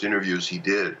the first interviews he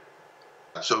did.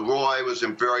 So Roy was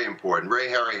very important. Ray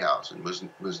Harryhausen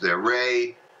was there.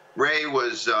 Ray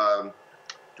was,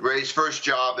 Ray's first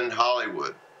job in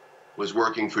Hollywood was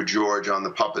working for George on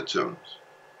the Puppetoons.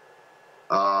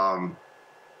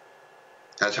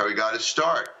 That's how he got his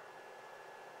start.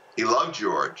 He loved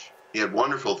George. He had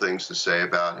wonderful things to say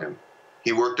about him.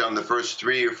 He worked on the first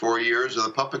 3 or 4 years of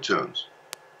the Puppetoons.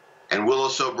 And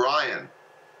Willis O'Brien,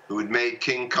 who had made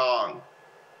King Kong,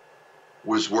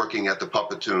 was working at the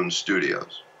Puppetoon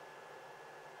studios.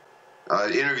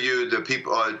 Interviewed the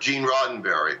people, Gene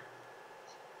Roddenberry.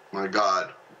 My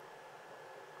God.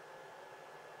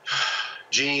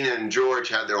 Gene and George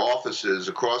had their offices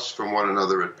across from one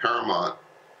another at Paramount.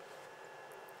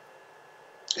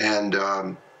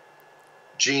 And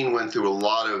Gene went through a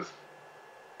lot of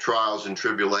trials and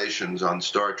tribulations on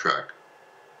Star Trek.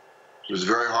 It was a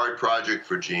very hard project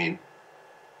for Gene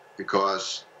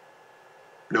because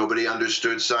nobody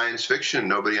understood science fiction.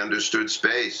 Nobody understood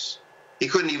space. He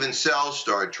couldn't even sell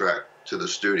Star Trek to the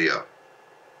studio.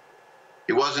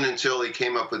 It wasn't until he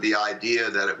came up with the idea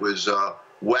that it was a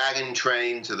wagon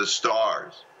train to the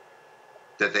stars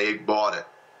that they bought it.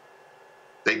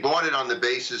 They bought it on the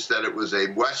basis that it was a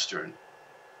Western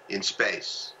in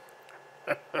space.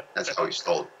 That's how he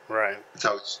sold it. Right.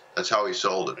 That's how he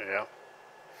sold it. Yeah.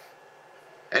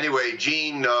 Anyway,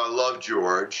 Gene loved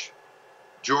George.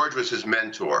 George was his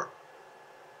mentor.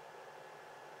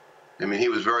 I mean, he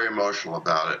was very emotional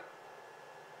about it.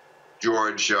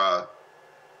 George,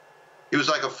 he was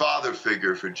like a father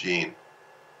figure for Gene.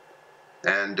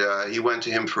 And he went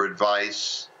to him for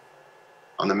advice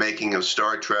on the making of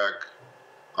Star Trek,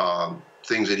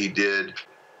 things that he did.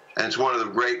 And it's one of the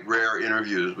great rare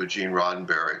interviews with Gene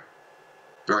Roddenberry.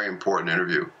 Very important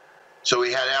interview. So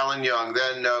we had Alan Young,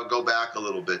 then go back a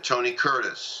little bit, Tony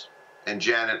Curtis and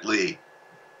Janet Leigh.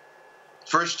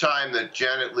 First time that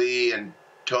Janet Leigh and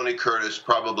Tony Curtis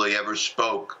probably ever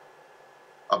spoke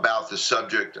about the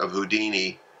subject of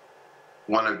Houdini,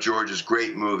 one of George's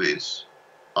great movies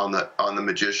on the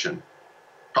Magician.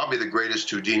 Probably the greatest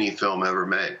Houdini film ever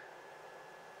made.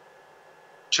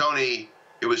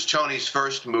 It was Tony's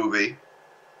first movie,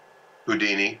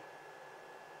 Houdini.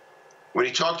 When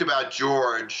he talked about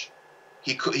George,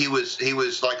 he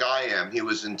was like I am. He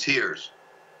was in tears.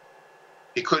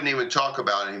 He couldn't even talk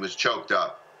about it. He was choked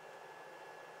up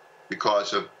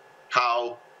because of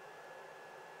how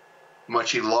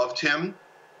much he loved him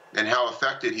and how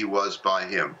affected he was by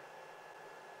him.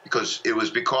 Because it was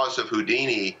because of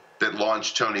Houdini that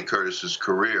launched Tony Curtis's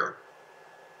career.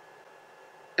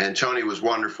 And Tony was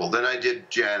wonderful. Then I did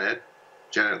Janet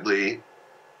Leigh,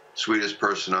 sweetest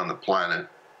person on the planet.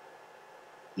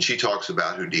 And she talks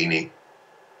about Houdini.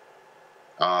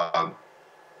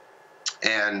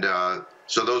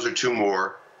 So those are two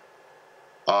more.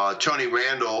 Tony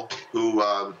Randall, who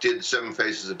did Seven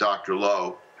Faces of Dr.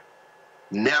 Lowe,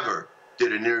 never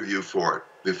did an interview for it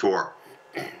before.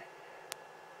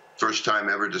 First time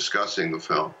ever discussing the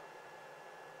film.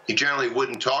 He generally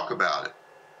wouldn't talk about it.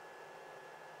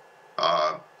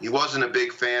 He wasn't a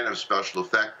big fan of special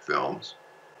effect films.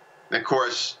 And of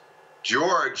course,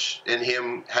 George and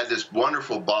him had this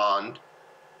wonderful bond.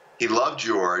 He loved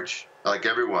George, like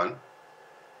everyone.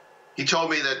 He told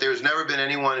me that there's never been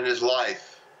anyone in his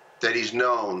life that he's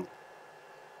known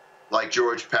like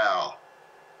George Pal.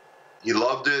 He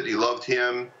loved it. He loved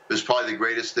him. It was probably the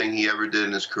greatest thing he ever did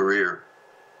in his career,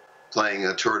 playing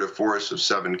a tour de force of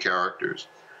 7 characters.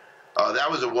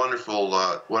 That was a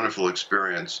wonderful, wonderful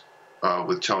experience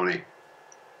with Tony.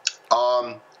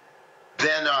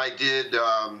 Then I did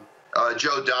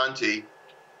Joe Dante.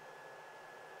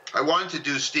 I wanted to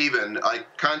do Stephen. I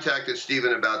contacted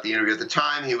Stephen about the interview. At the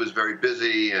time, he was very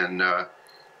busy, and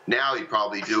now he'd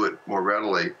probably do it more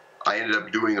readily. I ended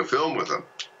up doing a film with him.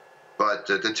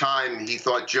 But at the time, he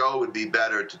thought Joe would be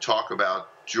better to talk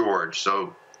about George.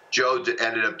 So Joe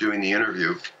ended up doing the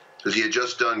interview because he had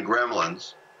just done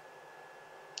Gremlins.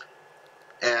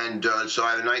 And so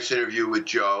I had a nice interview with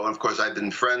Joe. And of course, I've been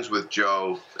friends with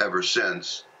Joe ever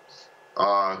since,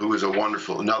 who is a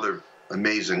wonderful, another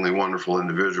amazingly wonderful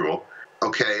individual.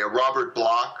 Okay, Robert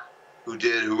Bloch, who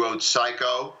wrote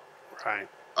Psycho. Right.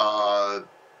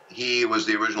 He was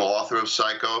the original author of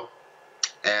Psycho.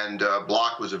 And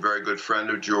Bloch was a very good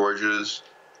friend of George's.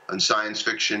 In science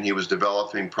fiction, he was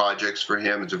developing projects for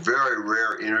him. It's a very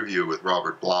rare interview with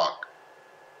Robert Bloch.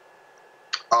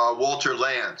 Walter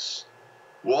Lantz.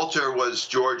 Walter was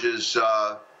George's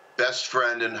best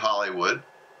friend in Hollywood.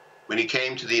 When he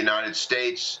came to the United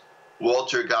States,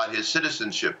 Walter got his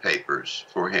citizenship papers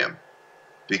for him,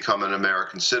 become an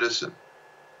American citizen.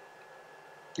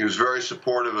 He was very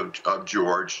supportive of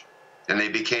George, and they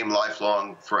became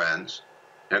lifelong friends.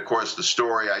 And of course, the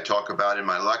story I talk about in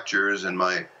my lectures and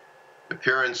my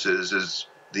appearances is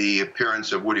the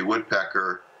appearance of Woody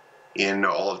Woodpecker in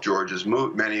all of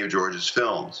many of George's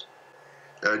films.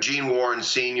 Gene Warren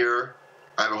Sr.,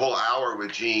 I have a whole hour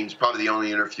with Gene. It's probably the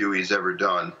only interview he's ever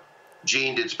done.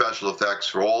 Gene did special effects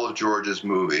for all of George's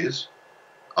movies,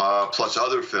 plus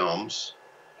other films,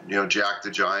 you know, Jack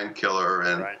the Giant Killer,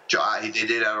 and right. They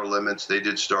did Outer Limits, they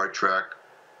did Star Trek.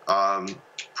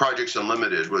 Projects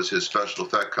Unlimited was his special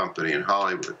effect company in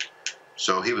Hollywood.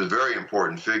 So he was a very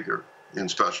important figure in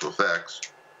special effects.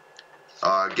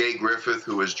 Gay Griffith,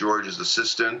 who was George's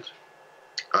assistant.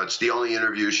 It's the only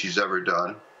interview she's ever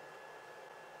done.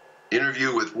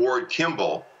 Interview with Ward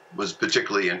Kimball was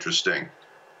particularly interesting.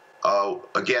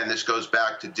 Again, this goes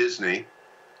back to Disney.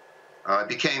 I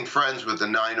became friends with the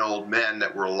 9 old men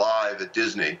that were alive at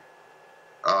Disney.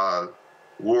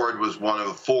 Ward was one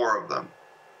of 4 of them.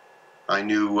 I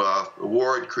knew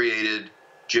Ward created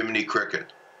Jiminy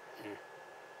Cricket,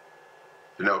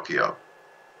 Pinocchio.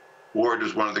 Ward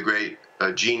was one of the great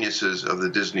geniuses of the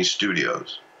Disney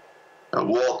studios.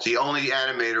 Walt, the only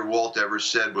animator Walt ever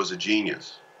said was a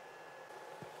genius.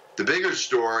 The bigger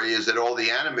story is that all the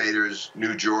animators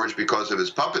knew George because of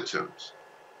his Puppetoons,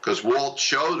 because Walt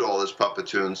showed all his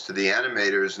Puppetoons to the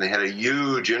animators, and they had a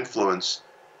huge influence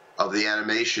of the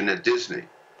animation at Disney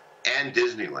and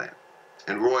Disneyland.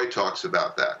 And Roy talks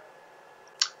about that.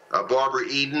 Barbara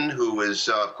Eden, who is,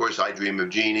 of course, I Dream of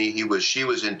Jeannie. She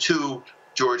was in 2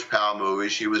 George Pal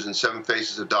movies. She was in 7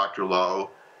 Faces of Dr. Lowe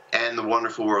and The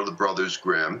Wonderful World of Brothers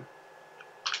Grimm.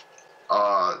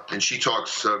 And she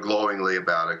talks glowingly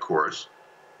about it, of course.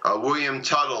 William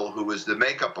Tuttle, who was the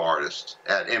makeup artist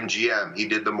at MGM. He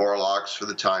did the Morlocks for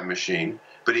the Time Machine,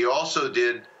 but he also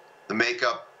did the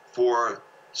makeup for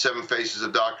 7 Faces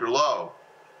of Dr. Lowe.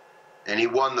 And he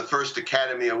won the first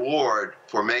Academy Award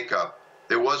for makeup.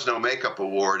 There was no makeup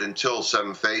award until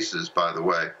 7 Faces, by the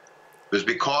way. It was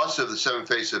because of the 7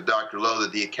 Faces of Dr. Lowe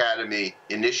that the Academy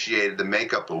initiated the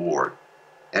makeup award.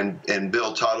 And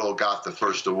Bill Tuttle got the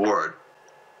first award.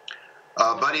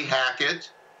 Buddy Hackett.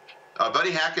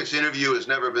 Buddy Hackett's interview has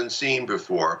never been seen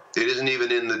before. It isn't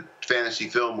even in the fantasy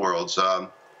film worlds. At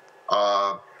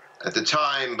the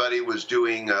time, Buddy was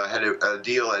had a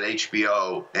deal at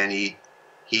HBO, and he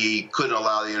couldn't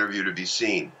allow the interview to be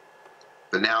seen.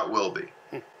 But now it will be.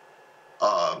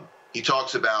 He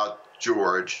talks about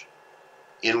George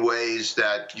in ways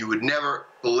that you would never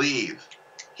believe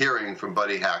hearing from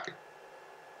Buddy Hackett.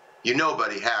 You know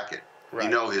Buddy Hackett. Right. You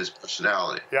know his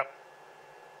personality. Yep.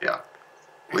 Yeah.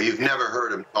 Well, you've never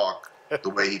heard him talk the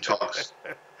way he talks.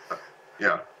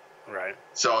 Yeah. Right.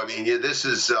 So, I mean, this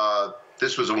was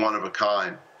a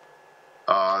one-of-a-kind.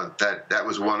 That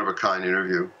was a one-of-a-kind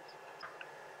interview.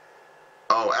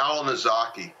 Oh, Al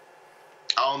Nozaki.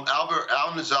 Al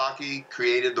Nozaki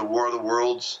created the War of the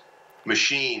Worlds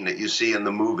machine that you see in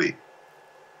the movie.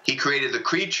 He created the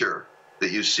creature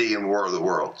that you see in War of the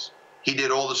Worlds. He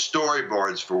did all the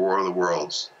storyboards for War of the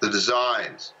Worlds, the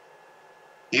designs.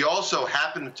 He also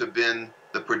happened to have been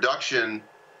the production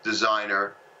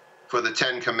designer for the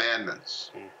 10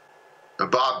 Commandments.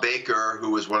 Bob Baker,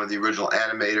 who was one of the original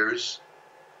animators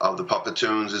of the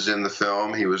Puppetoons, is in the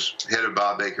film. He was head of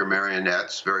Bob Baker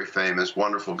Marionettes, very famous,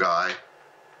 wonderful guy.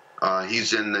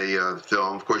 He's in the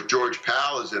film. Of course, George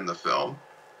Pal is in the film.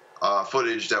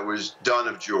 Footage that was done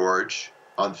of George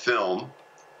on film.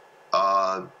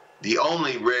 The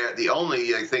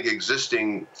only I think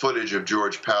existing footage of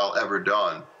George Pal ever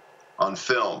done on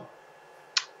film,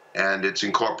 and it's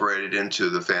incorporated into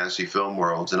the fantasy film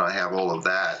worlds, and I have all of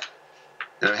that,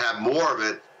 and I have more of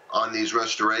it on these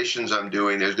restorations I'm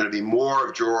doing. There's going to be more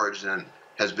of George than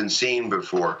has been seen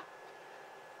before,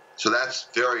 so that's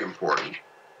very important.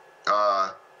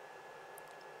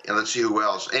 And let's see who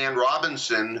else. Anne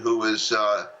Robinson, who was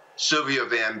Sylvia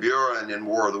Van Buren in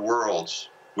War of the Worlds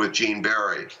with Gene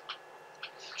Barry.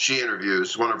 She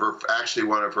interviews, one of her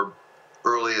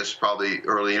earliest, probably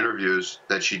early interviews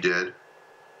that she did.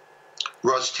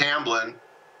 Russ Tamblyn,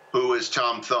 who is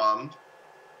Tom Thumb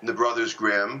in The Brothers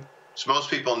Grimm. So most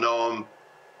people know him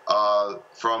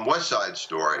from West Side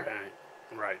Story.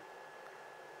 Right.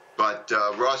 But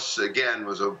Russ, again,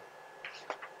 was a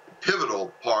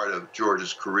pivotal part of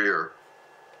George's career.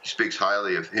 He speaks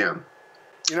highly of him.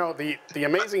 You know, the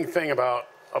amazing thing about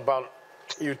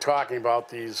you talking about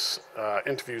these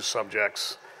interview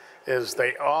subjects is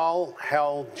they all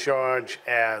held George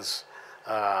as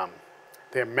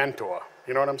their mentor.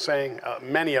 You know what I'm saying?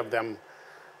 Many of them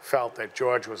felt that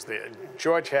George was there.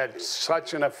 George had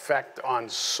such an effect on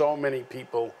so many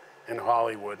people in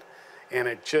Hollywood, and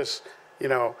it just, you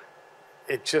know,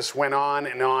 it just went on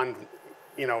and on.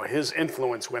 You know, his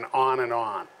influence went on and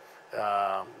on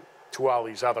to all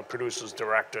these other producers,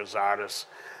 directors, artists.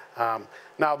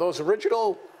 Now, those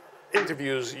original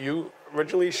interviews you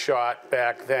originally shot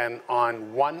back then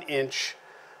on 1-inch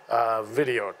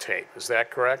videotape. Is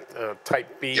that correct?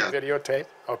 Type B videotape?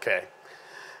 Okay.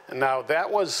 Now, that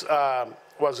was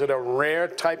it a rare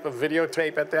type of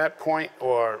videotape at that point,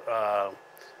 or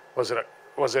was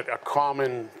it a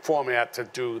common format to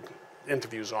do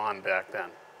interviews on back then?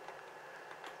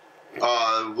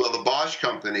 Well, the Bosch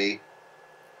Company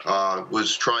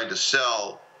was trying to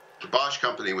sell the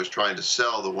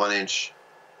 1-inch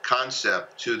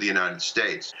concept to the United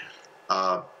States.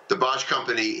 The Bosch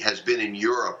Company has been in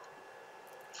Europe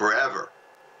forever.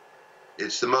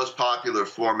 It's the most popular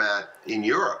format in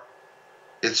Europe.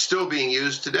 It's still being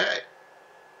used today.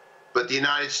 But the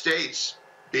United States,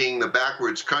 being the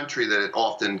backwards country that it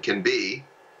often can be,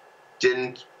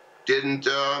 didn't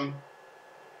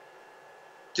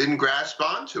grasp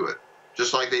onto it,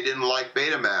 just like they didn't like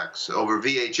Betamax over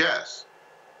VHS.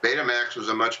 Betamax was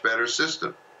a much better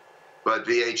system, but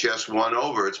VHS won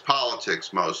over. It's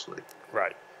politics mostly.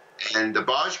 Right. And the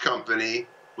Bosch Company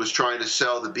was trying to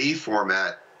sell the B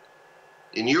format.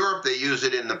 In Europe, they use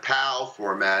it in the PAL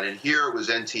format, and here it was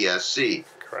NTSC.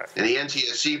 Correct. And the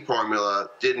NTSC formula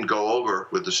didn't go over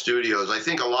with the studios. I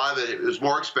think a lot of it was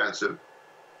more expensive.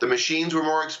 The machines were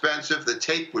more expensive. The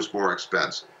tape was more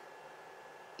expensive.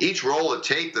 Each roll of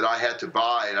tape that I had to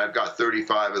buy, and I've got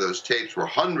 35 of those tapes, were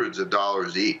hundreds of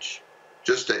dollars each,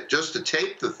 just to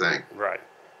tape the thing. Right.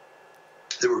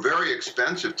 They were very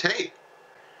expensive tape.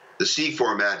 The C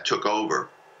format took over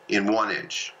in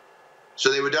 1-inch.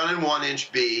 So they were done in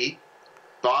 1-inch B.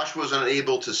 Bosch was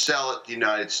unable to sell it in the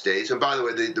United States. And by the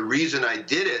way, the reason I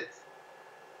did it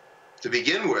to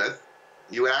begin with,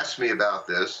 you asked me about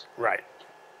this, right,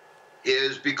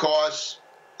 is because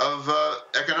of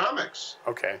economics.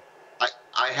 Okay.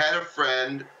 I had a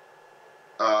friend,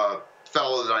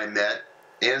 fellow that I met,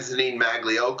 Anthony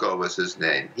Magliocco was his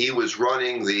name. He was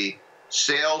running the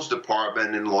sales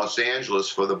department in Los Angeles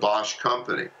for the Bosch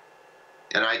Company.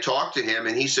 And I talked to him,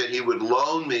 and he said he would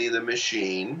loan me the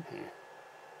machine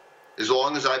as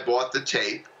long as I bought the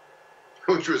tape,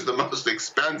 which was the most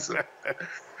expensive,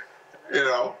 you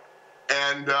know,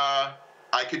 and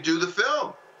I could do the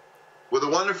film. Well, the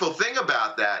wonderful thing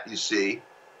about that, you see,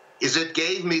 is it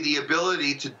gave me the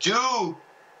ability to do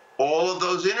all of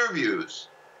those interviews.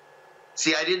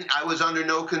 See, I was under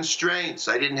no constraints.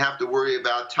 I didn't have to worry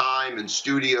about time and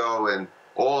studio and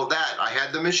all of that. I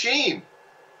had the machine,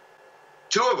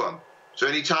 2 of them. So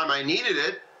anytime I needed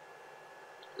it,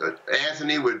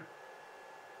 Anthony would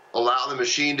allow the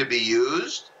machine to be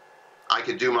used. I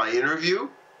could do my interview.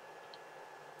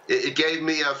 It gave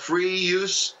me a free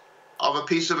use of a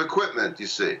piece of equipment, you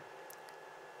see.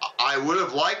 I would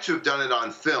have liked to have done it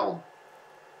on film,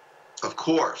 of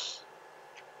course.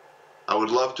 I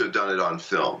would love to have done it on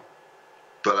film,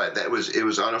 but it was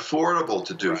unaffordable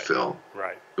to do film.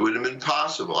 Right. It would have been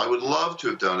possible. I would love to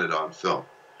have done it on film.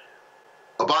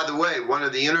 Oh, by the way, one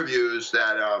of the interviews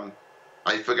that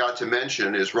I forgot to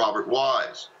mention is Robert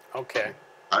Wise. Okay.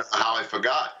 How I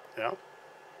forgot. Yeah.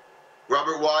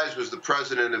 Robert Wise was the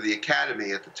president of the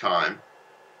Academy at the time,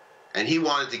 and he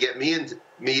wanted to get me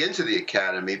into the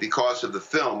Academy because of the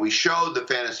film. We showed the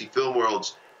Fantasy Film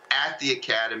Worlds at the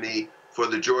Academy for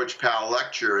the George Pal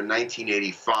Lecture in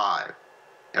 1985,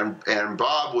 and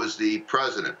Bob was the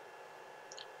president,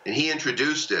 and he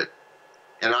introduced it,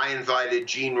 and I invited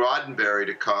Gene Roddenberry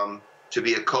to come to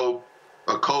be a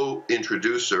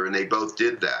co-introducer, and they both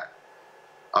did that.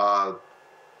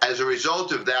 As a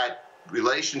result of that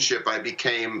relationship, I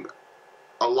became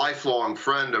a lifelong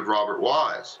friend of Robert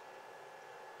Wise.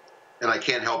 And I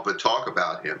can't help but talk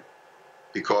about him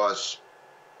because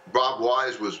Bob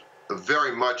Wise was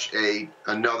very much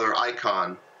another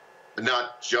icon,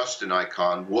 not just an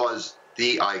icon, was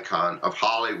the icon of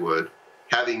Hollywood,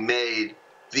 having made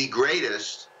the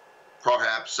greatest,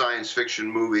 perhaps, science fiction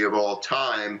movie of all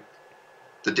time,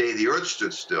 The Day the Earth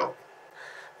Stood Still.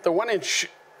 The 1-inch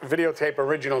videotape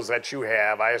originals that you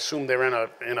have, I assume they're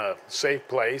in a safe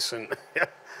place and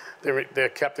they're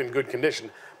kept in good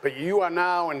condition. But you are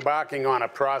now embarking on a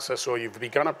process, or you've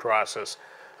begun a process,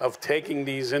 of taking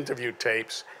these interview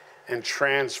tapes and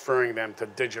transferring them to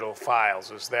digital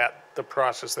files. Is that the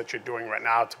process that you're doing right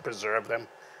now to preserve them?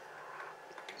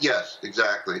 Yes,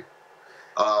 exactly.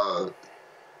 I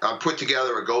put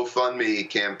together a GoFundMe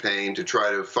campaign to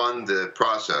try to fund the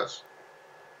process.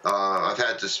 I've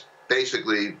had to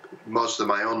basically most of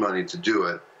my own money to do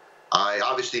it. I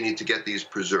obviously need to get these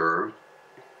preserved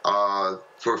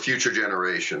for future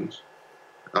generations.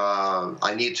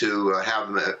 I need to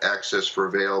have them access for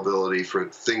availability for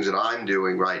things that I'm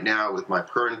doing right now with my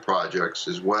current projects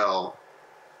as well.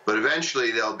 But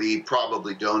eventually they'll be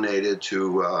probably donated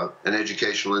to an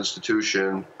educational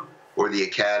institution or the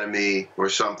academy or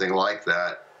something like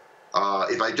that.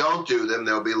 If I don't do them,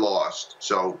 they'll be lost.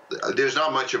 So there's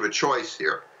not much of a choice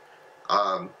here.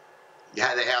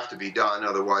 Yeah, they have to be done,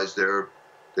 otherwise they're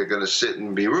going to sit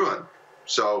and be ruined.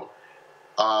 So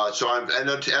I've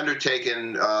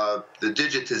undertaken the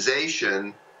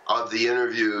digitization of the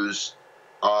interviews.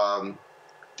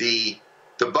 The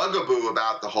bugaboo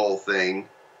about the whole thing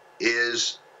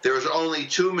is there's only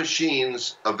 2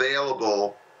 machines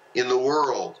available in the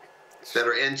world that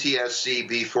are NTSC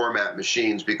B format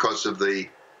machines because of the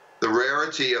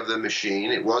rarity of the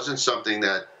machine. It wasn't something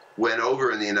that went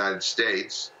over in the United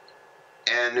States,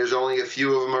 and there's only a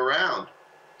few of them around.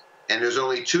 And there's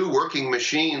only 2 working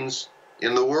machines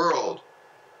in the world.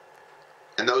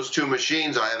 And those 2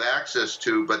 machines I have access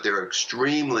to, but they're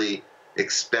extremely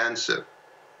expensive.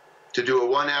 To do a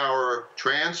 1-hour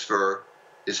transfer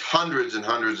is hundreds and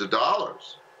hundreds of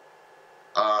dollars.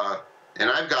 And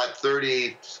I've got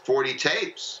 30, 40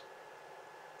 tapes.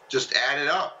 Just add it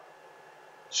up.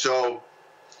 So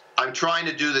I'm trying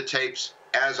to do the tapes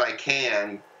as I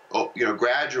can, you know,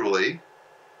 gradually.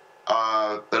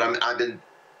 But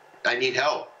I need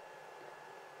help.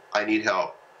 I need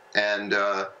help. And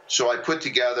so I put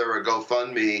together a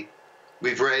GoFundMe.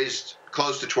 We've raised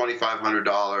close to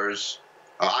 $2,500.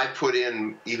 I put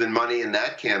in even money in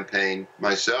that campaign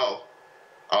myself.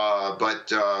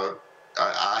 But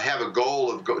I have a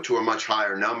goal of go to a much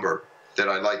higher number that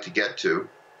I'd like to get to.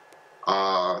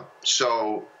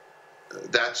 So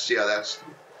that's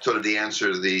sort of the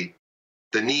answer to the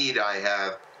need I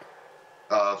have.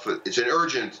 It's an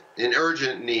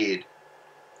urgent need,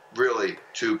 really,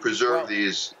 to preserve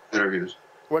these interviews.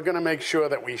 We're going to make sure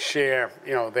that we share,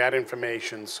 you know, that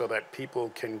information so that people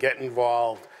can get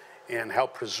involved and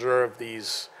help preserve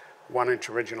these 1-inch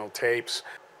original tapes.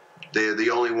 They're the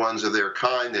only ones of their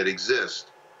kind that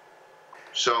exist.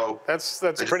 So that's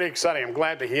pretty exciting. I'm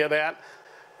glad to hear that.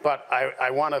 But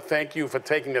I want to thank you for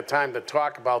taking the time to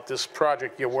talk about this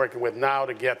project you're working with now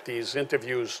to get these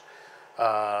interviews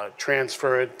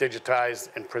transferred, digitized,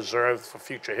 and preserved for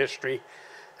future history.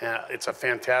 It's a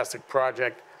fantastic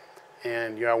project,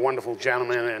 and you're a wonderful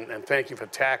gentleman, and thank you for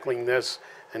tackling this.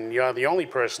 And you're the only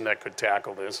person that could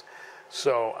tackle this.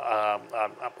 So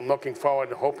I'm looking forward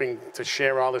to hoping to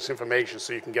share all this information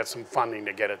so you can get some funding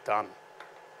to get it done.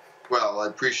 Well, I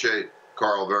appreciate,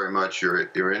 Carl, very much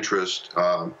your interest.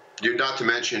 Not to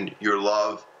mention your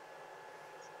love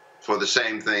for the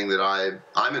same thing that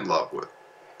I'm in love with.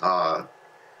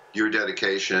 Your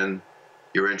dedication,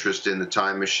 your interest in the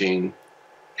time machine,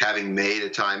 having made a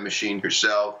time machine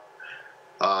yourself.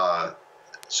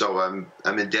 So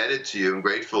I'm indebted to you and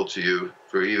grateful to you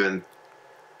for even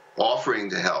offering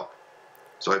to help.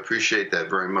 So I appreciate that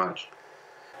very much.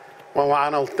 Well,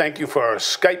 Arnold, thank you for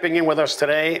Skyping in with us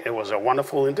today. It was a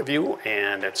wonderful interview,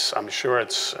 and I'm sure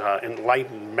it's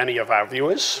enlightened many of our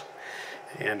viewers.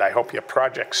 And I hope your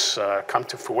projects come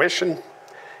to fruition.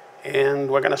 And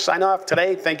we're going to sign off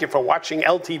today. Thank you for watching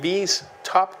LTV's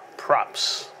Top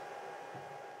Props.